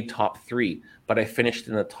never made top 3, but I finished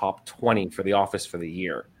in the top 20 for the office for the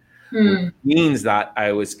year. Which means that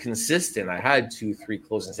I was consistent. I had 2-3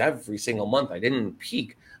 closings every single month. I didn't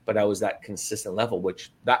peak, but I was that consistent level,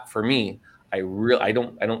 which that for me, I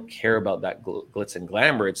don't care about that glitz and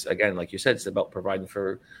glamour. It's, again, like you said, it's about providing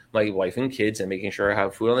for my wife and kids and making sure I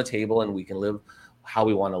have food on the table and we can live how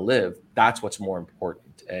we want to live. That's what's more important.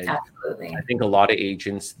 And absolutely. I think a lot of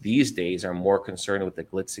agents these days are more concerned with the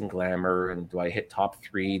glitz and glamour. And do I hit top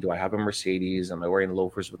 3? Do I have a Mercedes? Am I wearing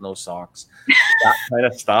loafers with no socks? That kind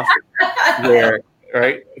of stuff. Where,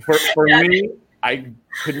 right? For me, I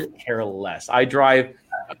couldn't care less.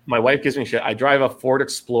 My wife gives me shit. I drive a Ford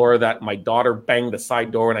Explorer that my daughter banged the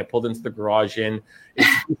side door when I pulled into the garage in.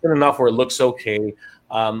 It's decent enough where it looks okay.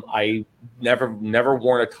 I never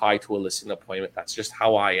worn a tie to a listing appointment. That's just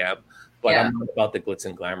how I am. But I'm not about the glitz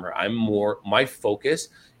and glamour. My focus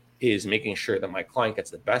is making sure that my client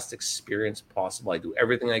gets the best experience possible. I do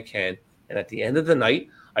everything I can. And at the end of the night,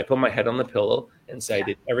 I put my head on the pillow and say I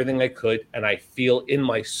did everything I could. And I feel in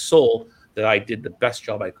my soul that I did the best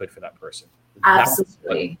job I could for that person.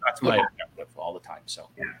 Absolutely. That's my objective all the time. So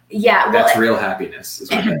well, that's real happiness.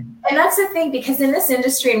 And that's the thing, because in this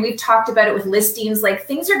industry, and we've talked about it with listings, like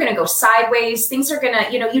things are going to go sideways. Things are going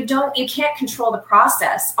to, you can't control the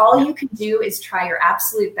process. All you can do is try your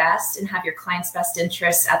absolute best and have your client's best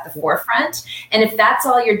interests at the forefront. And if that's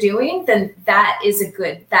all you're doing, then that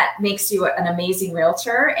makes you an amazing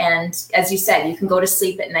realtor. And as you said, you can go to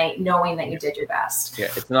sleep at night knowing that you did your best. Yeah.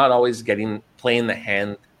 It's not always playing the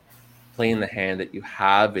hand that you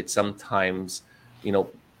have. It's sometimes,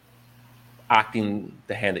 acting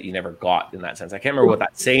the hand that you never got, in that sense. I can't remember what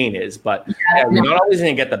that saying is, but you're not always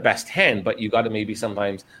going to get the best hand, but you got to maybe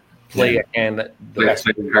sometimes play a hand that the best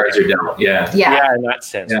cards are dealt. Yeah, in that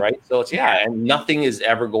sense, right? So it's and nothing is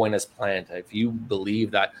ever going as planned. If you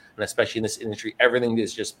believe that, and especially in this industry, everything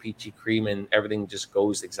is just peachy cream and everything just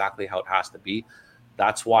goes exactly how it has to be.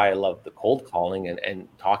 That's why I love the cold calling and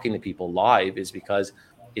talking to people live, is because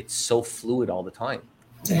it's so fluid all the time.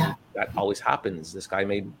 Yeah. That always happens. This guy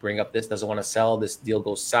may bring up this, doesn't want to sell, this deal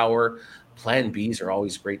goes sour. Plan Bs are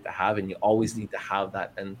always great to have, and you always need to have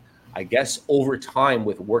that. And I guess over time,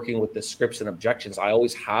 with working with the scripts and objections, I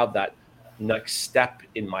always have that next step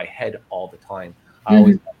in my head all the time. I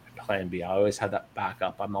always have plan B. I always have that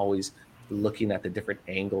backup. I'm always looking at the different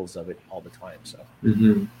angles of it all the time. So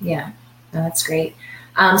yeah, that's great.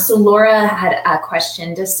 So Laura had a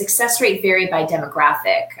question. Does success rate vary by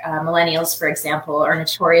demographic? Millennials, for example, are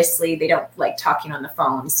notoriously, they don't like talking on the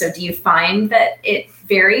phone. So do you find that it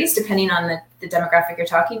varies depending on the demographic you're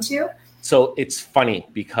talking to? So it's funny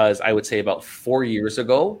because I would say about 4 years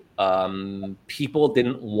ago, people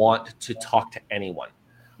didn't want to talk to anyone.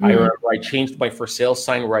 I remember I changed my for sale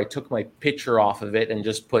sign where I took my picture off of it and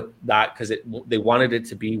just put that, because they wanted it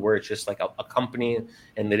to be where it's just like a company,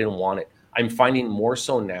 and they didn't want it. I'm finding more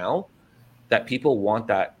so now that people want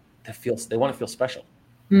that they want to feel special.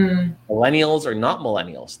 Millennials are not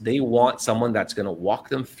millennials. They want someone that's going to walk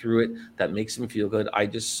them through it, that makes them feel good. I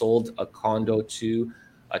just sold a condo to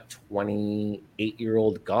a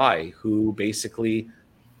 28-year-old guy who basically,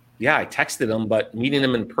 I texted him, but meeting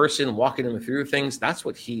him in person, walking him through things, that's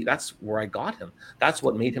where I got him. That's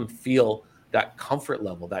what made him feel that comfort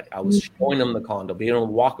level, that I was showing him the condo, being able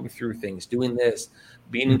to walk him through things, doing this,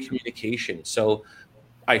 being in communication. So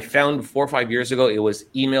I found 4 or 5 years ago, it was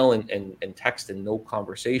email and text and no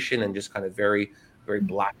conversation, and just kind of very, very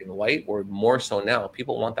black and white. Or more so now,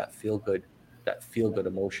 people want that feel good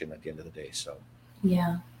emotion at the end of the day. So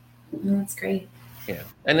yeah, that's great. Yeah,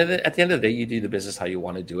 and at the end of the day, you do the business how you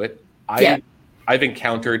want to do it. I've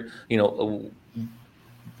encountered,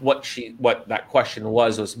 what that question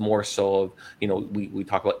was more so of, we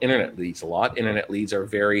talk about internet leads a lot. Internet leads are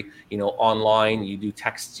very, online. You do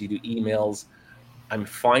texts, you do emails. I'm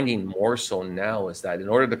finding more so now is that in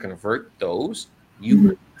order to convert those,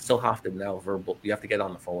 you still have to you have to get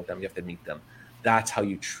on the phone with them. You have to meet them. That's how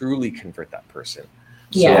you truly convert that person.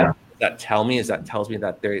 Yeah. So that tells me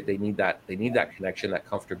that they need that connection, that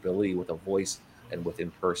comfortability with a voice and with in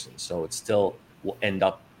person. So it still will end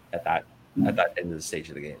up at that end of the stage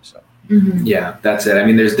of the game. So yeah, that's it. I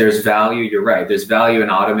mean, there's value. You're right. There's value in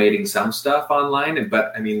automating some stuff online,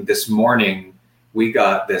 but I mean, this morning we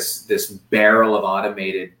got this barrel of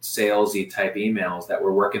automated salesy type emails that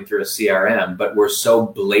we're working through a CRM, but we're so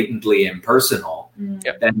blatantly impersonal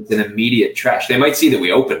that it's an immediate trash. They might see that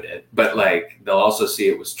we opened it, but like they'll also see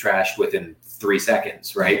it was trashed within 3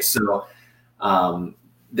 seconds, right? So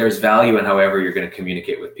there's value in however you're going to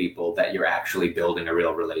communicate with people, that you're actually building a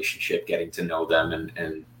real relationship, getting to know them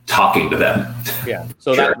and talking to them. Yeah.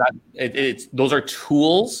 So sure. It's those are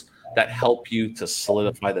tools that help you to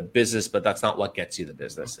solidify the business, but that's not what gets you the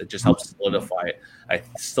business. It just helps solidify it. I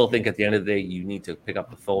still think at the end of the day, you need to pick up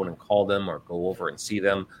the phone and call them or go over and see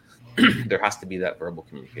them. There has to be that verbal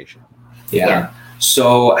communication. Yeah.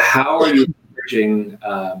 So how are you encouraging,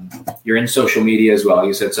 you're in social media as well.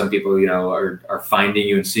 You said some people, are finding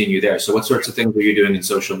you and seeing you there. So what sorts of things are you doing in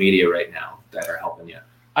social media right now that are helping you?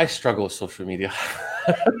 I struggle with social media.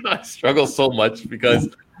 I struggle so much because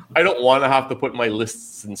I don't want to have to put my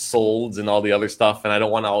lists and solds and all the other stuff, and I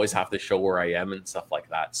don't want to always have to show where I am and stuff like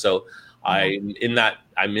that. So I'm in that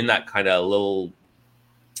kind of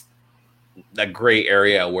that gray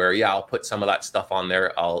area where I'll put some of that stuff on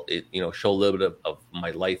there. I'll show a little bit of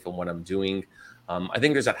my life and what I'm doing. I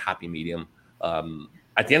think there's that happy medium.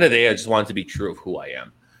 At the end of the day, I just want it to be true of who I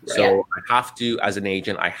am. Right. So I have to, as an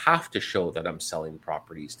agent, I have to show that I'm selling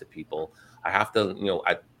properties to people. I have to,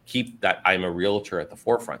 I keep that I'm a realtor at the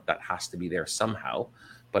forefront. That has to be there somehow.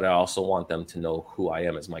 But I also want them to know who I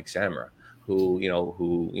am as Mike Samrah, who,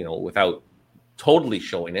 without totally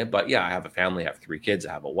showing it. But I have a family, I have 3 kids,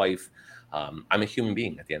 I have a wife. I'm a human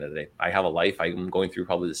being at the end of the day. I have a life. I'm going through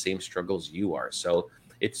probably the same struggles you are. So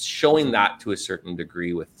it's showing that to a certain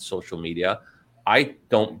degree with social media. I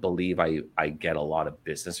don't believe I get a lot of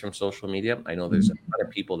business from social media. I know there's a lot of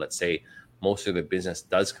people that say most of their business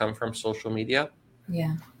does come from social media.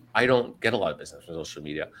 Yeah. I don't get a lot of business from social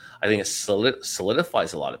media. I think it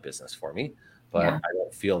solidifies a lot of business for me, but I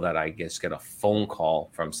don't feel that I just get a phone call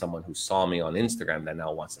from someone who saw me on Instagram that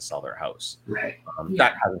now wants to sell their house. Right.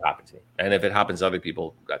 That hasn't happened to me. And if it happens to other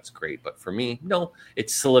people, that's great. But for me, no, it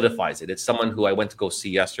solidifies it. It's someone who I went to go see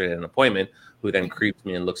yesterday at an appointment who then creeps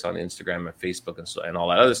me and looks on Instagram and Facebook and all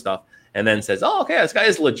that other stuff, and then says, "Oh, okay, this guy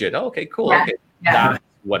is legit. Oh, okay, cool. Yeah. Okay." Yeah. That's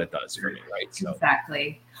what it does for me, right? So.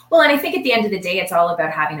 Exactly. Well, and I think at the end of the day, it's all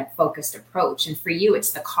about having a focused approach. And for you,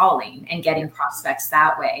 it's the calling and getting prospects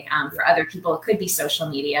that way. For other people, it could be social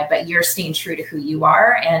media, but you're staying true to who you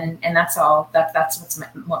are. And that's all, that's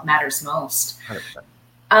what matters most.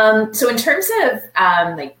 100%. So in terms of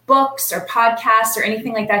like books or podcasts or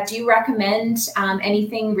anything like that, do you recommend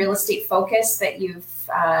anything real estate focused that you've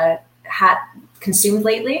had consumed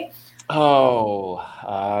lately?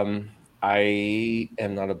 I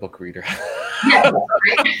am not a book reader. Yeah,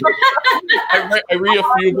 I read a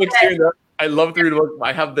few books here and there. I love to read a book.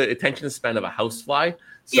 I have the attention span of a housefly.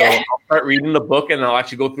 So I'll start reading the book and I'll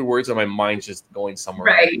actually go through words and my mind's just going somewhere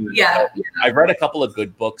else. Right. Yeah. I've read a couple of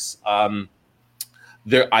good books.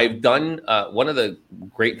 I've done one of the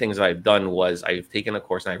great things that I've done was I've taken a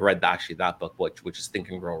course and I've read that book, which is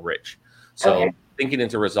Think and Grow Rich. So thinking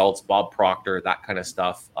into results, Bob Proctor, that kind of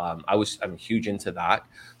stuff. I'm huge into that.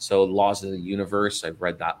 So Laws of the Universe, I've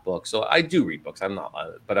read that book. So I do read books. I'm not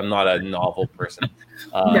a novel person.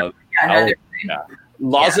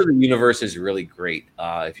 Laws of the Universe is really great.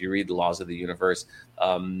 If you read the Laws of the Universe,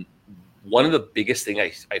 one of the biggest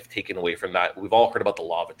things I've taken away from that, we've all heard about the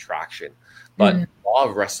law of attraction, but the law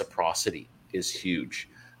of reciprocity is huge.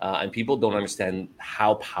 And people don't understand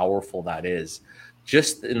how powerful that is.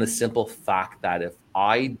 Just in the simple fact that if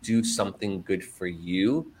I do something good for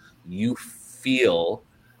you, you feel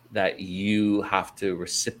that you have to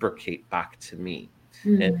reciprocate back to me.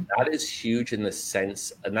 And that is huge in the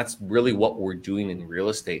sense, and that's really what we're doing in real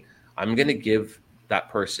estate. I'm going to give that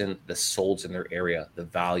person the solds in their area, the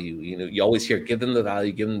value. You always hear, give them the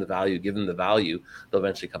value, give them the value, give them the value. They'll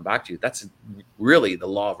eventually come back to you. That's really the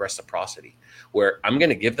law of reciprocity, where I'm going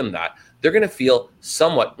to give them that. They're going to feel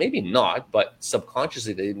somewhat, maybe not, but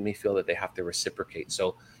subconsciously they may feel that they have to reciprocate.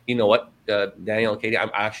 So you know what, Daniel and Katie,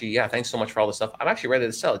 I'm actually, thanks so much for all this stuff. I'm actually ready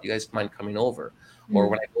to sell. Do you guys mind coming over? Or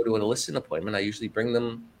when I go to a listing appointment, I usually bring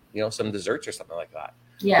them, some desserts or something like that.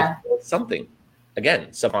 Yeah. Something.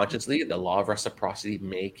 Again, subconsciously, the law of reciprocity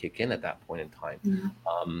may kick in at that point in time.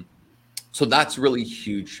 So that's really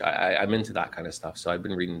huge. I'm into that kind of stuff. So I've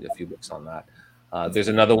been reading a few books on that. There's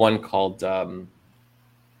another one called,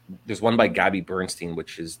 there's one by Gabby Bernstein,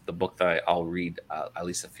 which is the book that I'll read at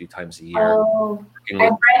least a few times a year. Oh, I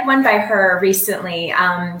read one by her recently.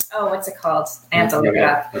 What's it called? I have to look it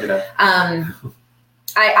up.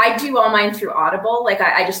 I do all mine through Audible. Like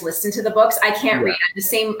I just listen to the books. I can't read. I'm the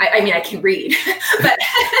same. I mean, I can read, but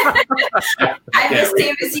I'm the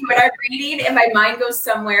same as you. When I'm reading and my mind goes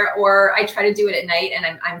somewhere, or I try to do it at night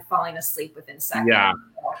and I'm falling asleep within seconds. Yeah.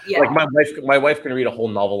 Yeah. Like my wife can read a whole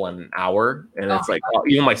novel in an hour, and it's like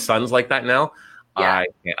even my son's like that now. Yeah.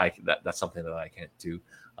 That's something that I can't do.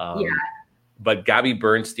 But Gabby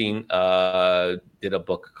Bernstein did a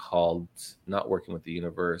book called Not Working with the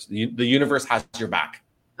Universe. The Universe Has Your Back.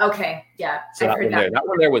 Okay. Yeah. So I've heard that. That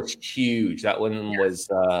one there was huge. That one was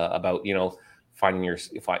about, finding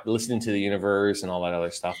listening to the universe and all that other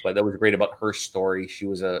stuff. But that was great about her story. She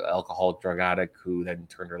was an alcoholic drug addict who then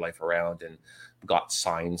turned her life around and got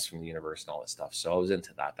signs from the universe and all that stuff. So I was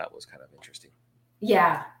into that. That was kind of interesting.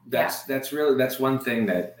 Yeah. That's one thing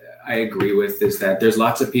that I agree with, is that there's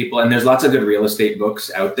lots of people and there's lots of good real estate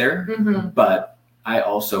books out there, but I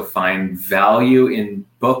also find value in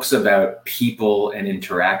books about people and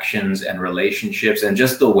interactions and relationships and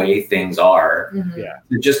just the way things are.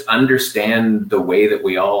 To just understand the way that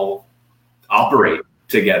we all operate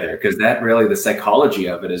together, because that really, the psychology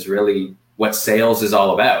of it is really what sales is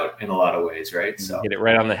all about in a lot of ways, right? So hit it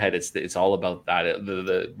right on the head. It's all about that.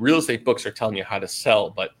 The real estate books are telling you how to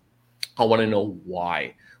sell, but I want to know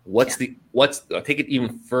why. Take it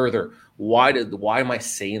even further. Why am I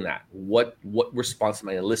saying that? What response am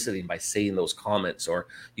I eliciting by saying those comments or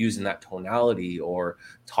using that tonality or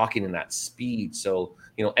talking in that speed? So,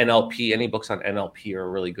 NLP, any books on NLP are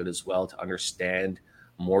really good as well to understand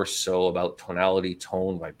more so about tonality,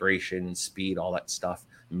 tone, vibration, speed, all that stuff,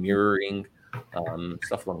 mirroring,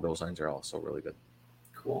 stuff along those lines are also really good.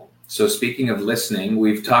 Cool. So speaking of listening,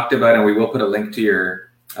 we've talked about, and we will put a link to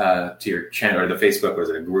your channel or the Facebook, was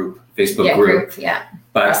it a group? Facebook group. Yeah.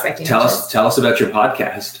 But tell us about your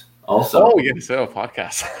podcast also. Oh, yes, a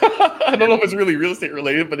podcast. I don't know if it's really real estate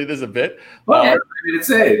related, but it is a bit. What did it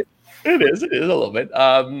say? It is a little bit.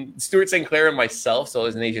 Stuart St. Clair and myself, so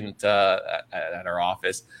as an agent at our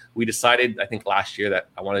office, we decided, I think last year, that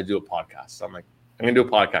I want to do a podcast. So I'm like, I'm going to do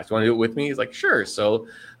a podcast. You want to do it with me? He's like, sure. So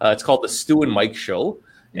it's called the Stu and Mike Show.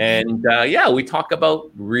 And we talk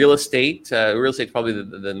about real estate. Real estate is probably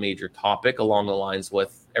the major topic, along the lines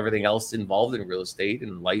with everything else involved in real estate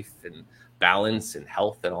and life and balance and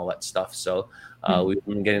health and all that stuff. So we've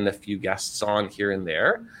been getting a few guests on here and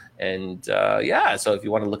there. And so if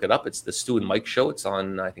you want to look it up, it's the Stu and Mike Show. It's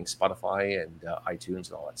on, I think, Spotify and iTunes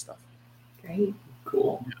and all that stuff. Great.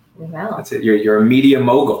 Cool. Wow. That's it. You're a media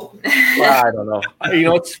mogul. Well, I don't know.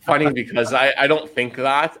 It's funny because I don't think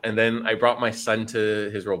that. And then I brought my son to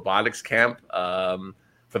his robotics camp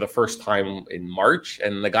for the first time in March.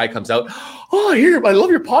 And the guy comes out, I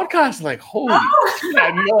love your podcast. I'm like, holy shit, I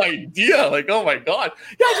had no idea. Like, oh my God.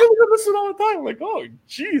 Yeah, I really listen all the time. I'm like, oh,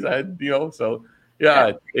 geez. So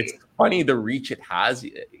yeah, it's funny the reach it has.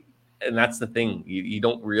 And that's the thing. You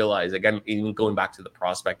don't realize, again, even going back to the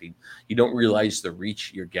prospecting, you don't realize the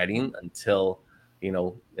reach you're getting until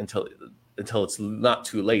it's not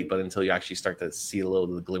too late, but until you actually start to see a little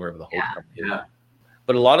of the glimmer of the hope. Yeah.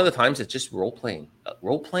 But a lot of the times it's just role playing.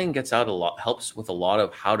 Role playing gets out a lot, helps with a lot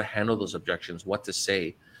of how to handle those objections, what to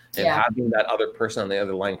say, and having that other person on the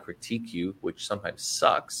other line critique you, which sometimes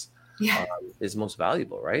sucks, is most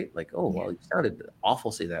valuable, right? Like, well, you sounded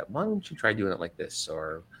awful, say that. Why don't you try doing it like this?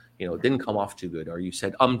 Or it didn't come off too good, or you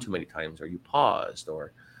said too many times, or you paused,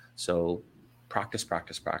 so practice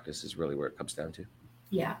is really where it comes down to.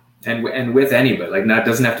 Yeah. And with anybody, like, it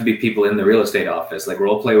doesn't have to be people in the real estate office, like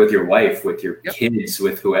role play with your wife, with your kids,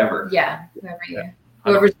 with whoever. Yeah.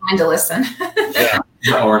 Whoever's trying to listen.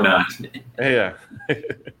 Or not. Yeah.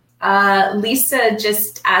 Lisa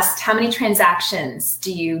just asked, how many transactions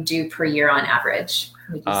do you do per year on average?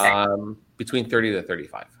 Would you say? Between 30 to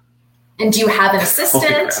 35. And do you have an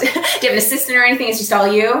assistant? Do you have an assistant or anything? It's just all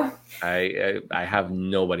you? I have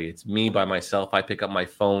nobody. It's me by myself. I pick up my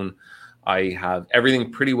phone. I have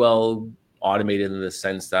everything pretty well automated in the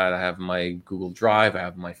sense that I have my Google Drive. I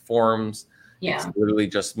have my forms. Yeah. It's literally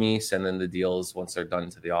just me sending the deals. Once they're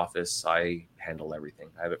done to the office, I handle everything.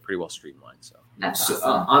 I have it pretty well streamlined. So that's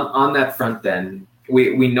awesome. On that front then,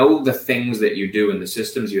 we know the things that you do and the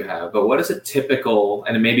systems you have, but what is a typical,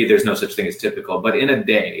 and maybe there's no such thing as typical, but in a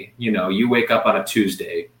day, you wake up on a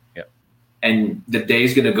Tuesday and the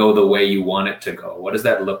day's going to go the way you want it to go. What does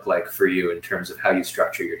that look like for you in terms of how you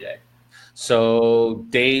structure your day? So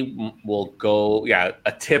day will go,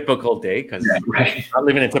 a typical day, because I'm not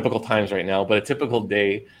living in typical times right now, but a typical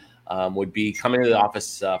day would be coming to the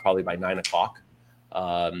office probably by 9 o'clock.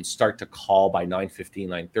 Start to call by 9:15,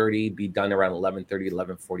 9:30, be done around 11:30,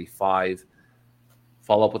 11:45,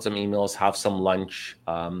 follow up with some emails, have some lunch.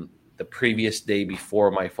 The previous day before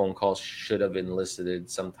my phone calls should have enlisted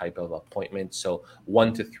some type of appointment. So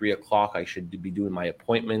 1 to 3 o'clock, I should be doing my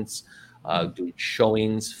appointments, doing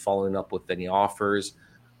showings, following up with any offers.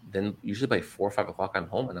 Then usually by 4 or 5 o'clock, I'm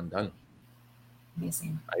home and I'm done.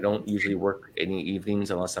 Amazing. I don't usually work any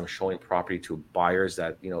evenings unless I'm showing property to buyers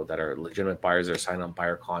that are legitimate buyers that are signing on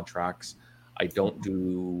buyer contracts. I don't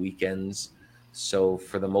do weekends. So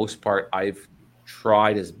for the most part, I've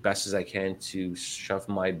tried as best as I can to shove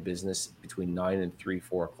my business between 9 and 3,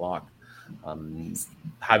 4 o'clock.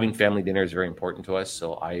 Having family dinner is very important to us.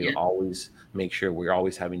 So I always make sure we're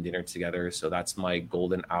always having dinner together. So that's my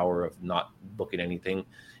golden hour of not booking anything.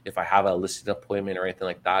 If I have a listed appointment or anything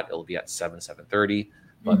like that, it'll be at 7:30.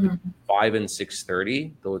 But 5 and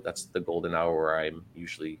 6:30, though, that's the golden hour where I'm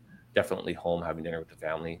usually definitely home having dinner with the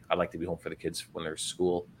family. I like to be home for the kids when they're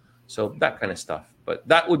school. So that kind of stuff. But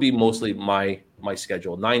that would be mostly my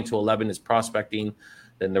schedule. 9 to 11 is prospecting.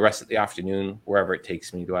 Then the rest of the afternoon, wherever it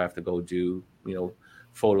takes me, do I have to go do,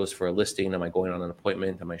 photos for a listing? Am I going on an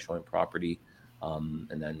appointment? Am I showing property? And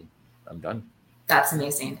then I'm done. That's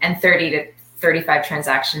amazing. And 30 to 35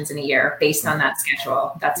 transactions in a year based on that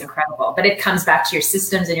schedule. That's incredible. But it comes back to your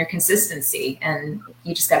systems and your consistency, and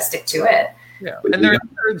you just got to stick to it. Yeah. And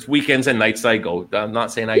there's weekends and nights I go. I'm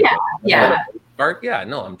not saying I don't.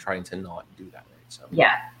 I'm trying to not do that. Right? So.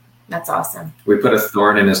 Yeah. That's awesome. We put a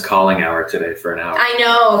thorn in his calling hour today for an hour. I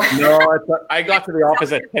know. No, I got to the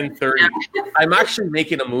office at 10:30. I'm actually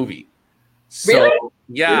making a movie. So, really?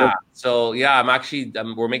 Yeah. So, yeah,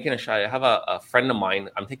 we're making a shot. I have a friend of mine.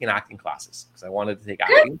 I'm taking acting classes because I wanted to take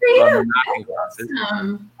acting classes.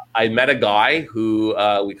 Awesome. I met a guy who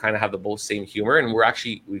we kind of have the both same humor, and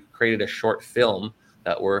we've created a short film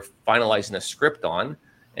that we're finalizing a script on,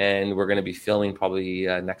 and we're going to be filming probably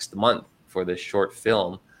next month for this short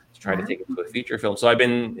film. Trying to take it to a feature film. So I've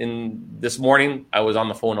been this morning, I was on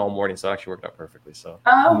the phone all morning, so it actually worked out perfectly. So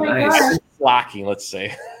oh my gosh. Slacking, let's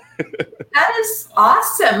say. That is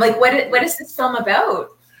awesome. Like what is this film about?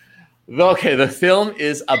 Okay, the film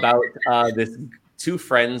is about this two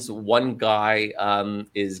friends. One guy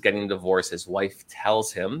is getting divorced. His wife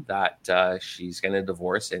tells him that she's getting a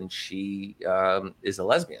divorce and she is a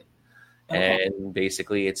lesbian. Okay. And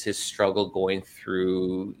basically it's his struggle going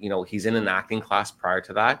through, he's in an acting class prior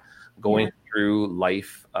to that, going through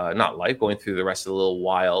going through the rest of the little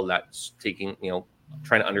while that's taking,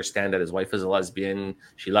 trying to understand that his wife is a lesbian.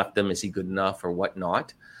 She left him. Is he good enough or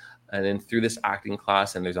whatnot? And then through this acting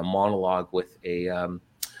class, and there's a monologue with a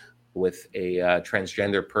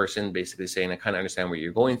transgender person basically saying, I kind of understand what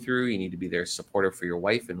you're going through. You need to be there supportive for your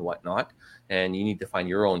wife and whatnot. And you need to find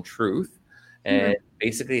your own truth. And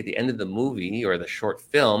basically at the end of the movie or the short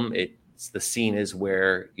film, the scene is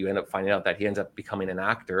where you end up finding out that he ends up becoming an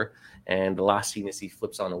actor. And the last scene is he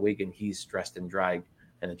flips on a wig and he's dressed in drag,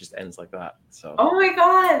 and it just ends like that. So. Oh my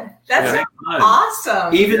God. That's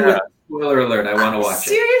awesome. Even with spoiler alert, I want to watch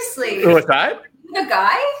Seriously. What's that? The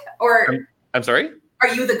guy or I'm sorry? Are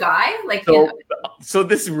you the guy? So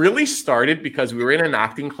this really started because we were in an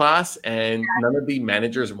acting class and none of the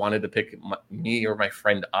managers wanted to pick me or my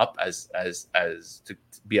friend up as to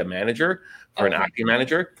be a manager for an acting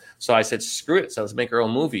manager. So I said, screw it. So let's make our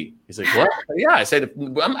own movie. He's like, what? Yeah. I said,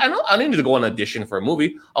 I don't need to go on audition for a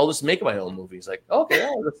movie. I'll just make my own movie. He's like, okay,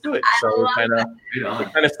 yeah, let's do it. So we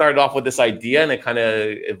kind of started off with this idea and it kind of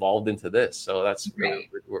evolved into this. So that's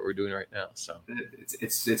what we're doing right now. So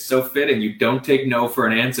it's so fitting. You don't take no for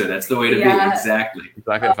an answer. That's the way to be. Exactly.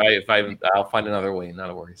 I'll find another way. Not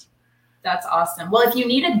a worries. That's awesome. Well, if you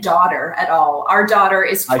need a daughter at all, our daughter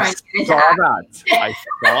is trying to get into acting. I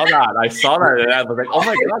saw that. And I was like, oh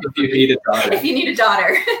my God. If you need a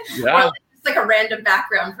daughter. Yeah. Or it's like a random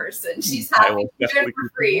background person. She's happy to do it for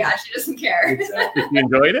free. Yeah, she doesn't care. Exactly. You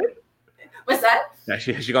enjoyed it? What's that? Has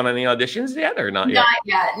she gone on any auditions yet or not yet? Not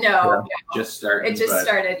yet. No. Just started. It just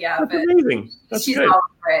started, yeah. That's amazing. She's all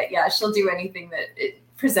over it. Yeah, she'll do anything that it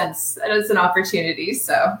presents as an opportunity.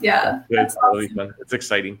 So, yeah. It's really fun. It's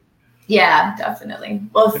exciting. Yeah, definitely.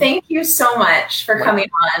 Well, thank you so much for coming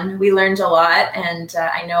on. We learned a lot, and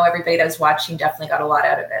I know everybody that was watching definitely got a lot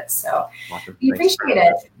out of it. So we appreciate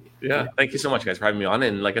it. Yeah, thank you so much, guys, for having me on.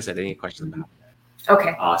 And like I said, any questions?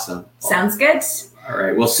 Okay. Awesome. Sounds good. All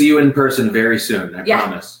right. We'll see you in person very soon. I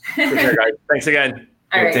promise. For sure, guys. Thanks again.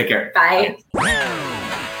 All right. Take care. Bye.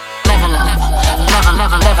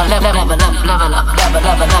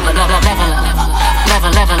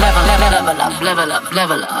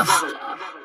 Level up.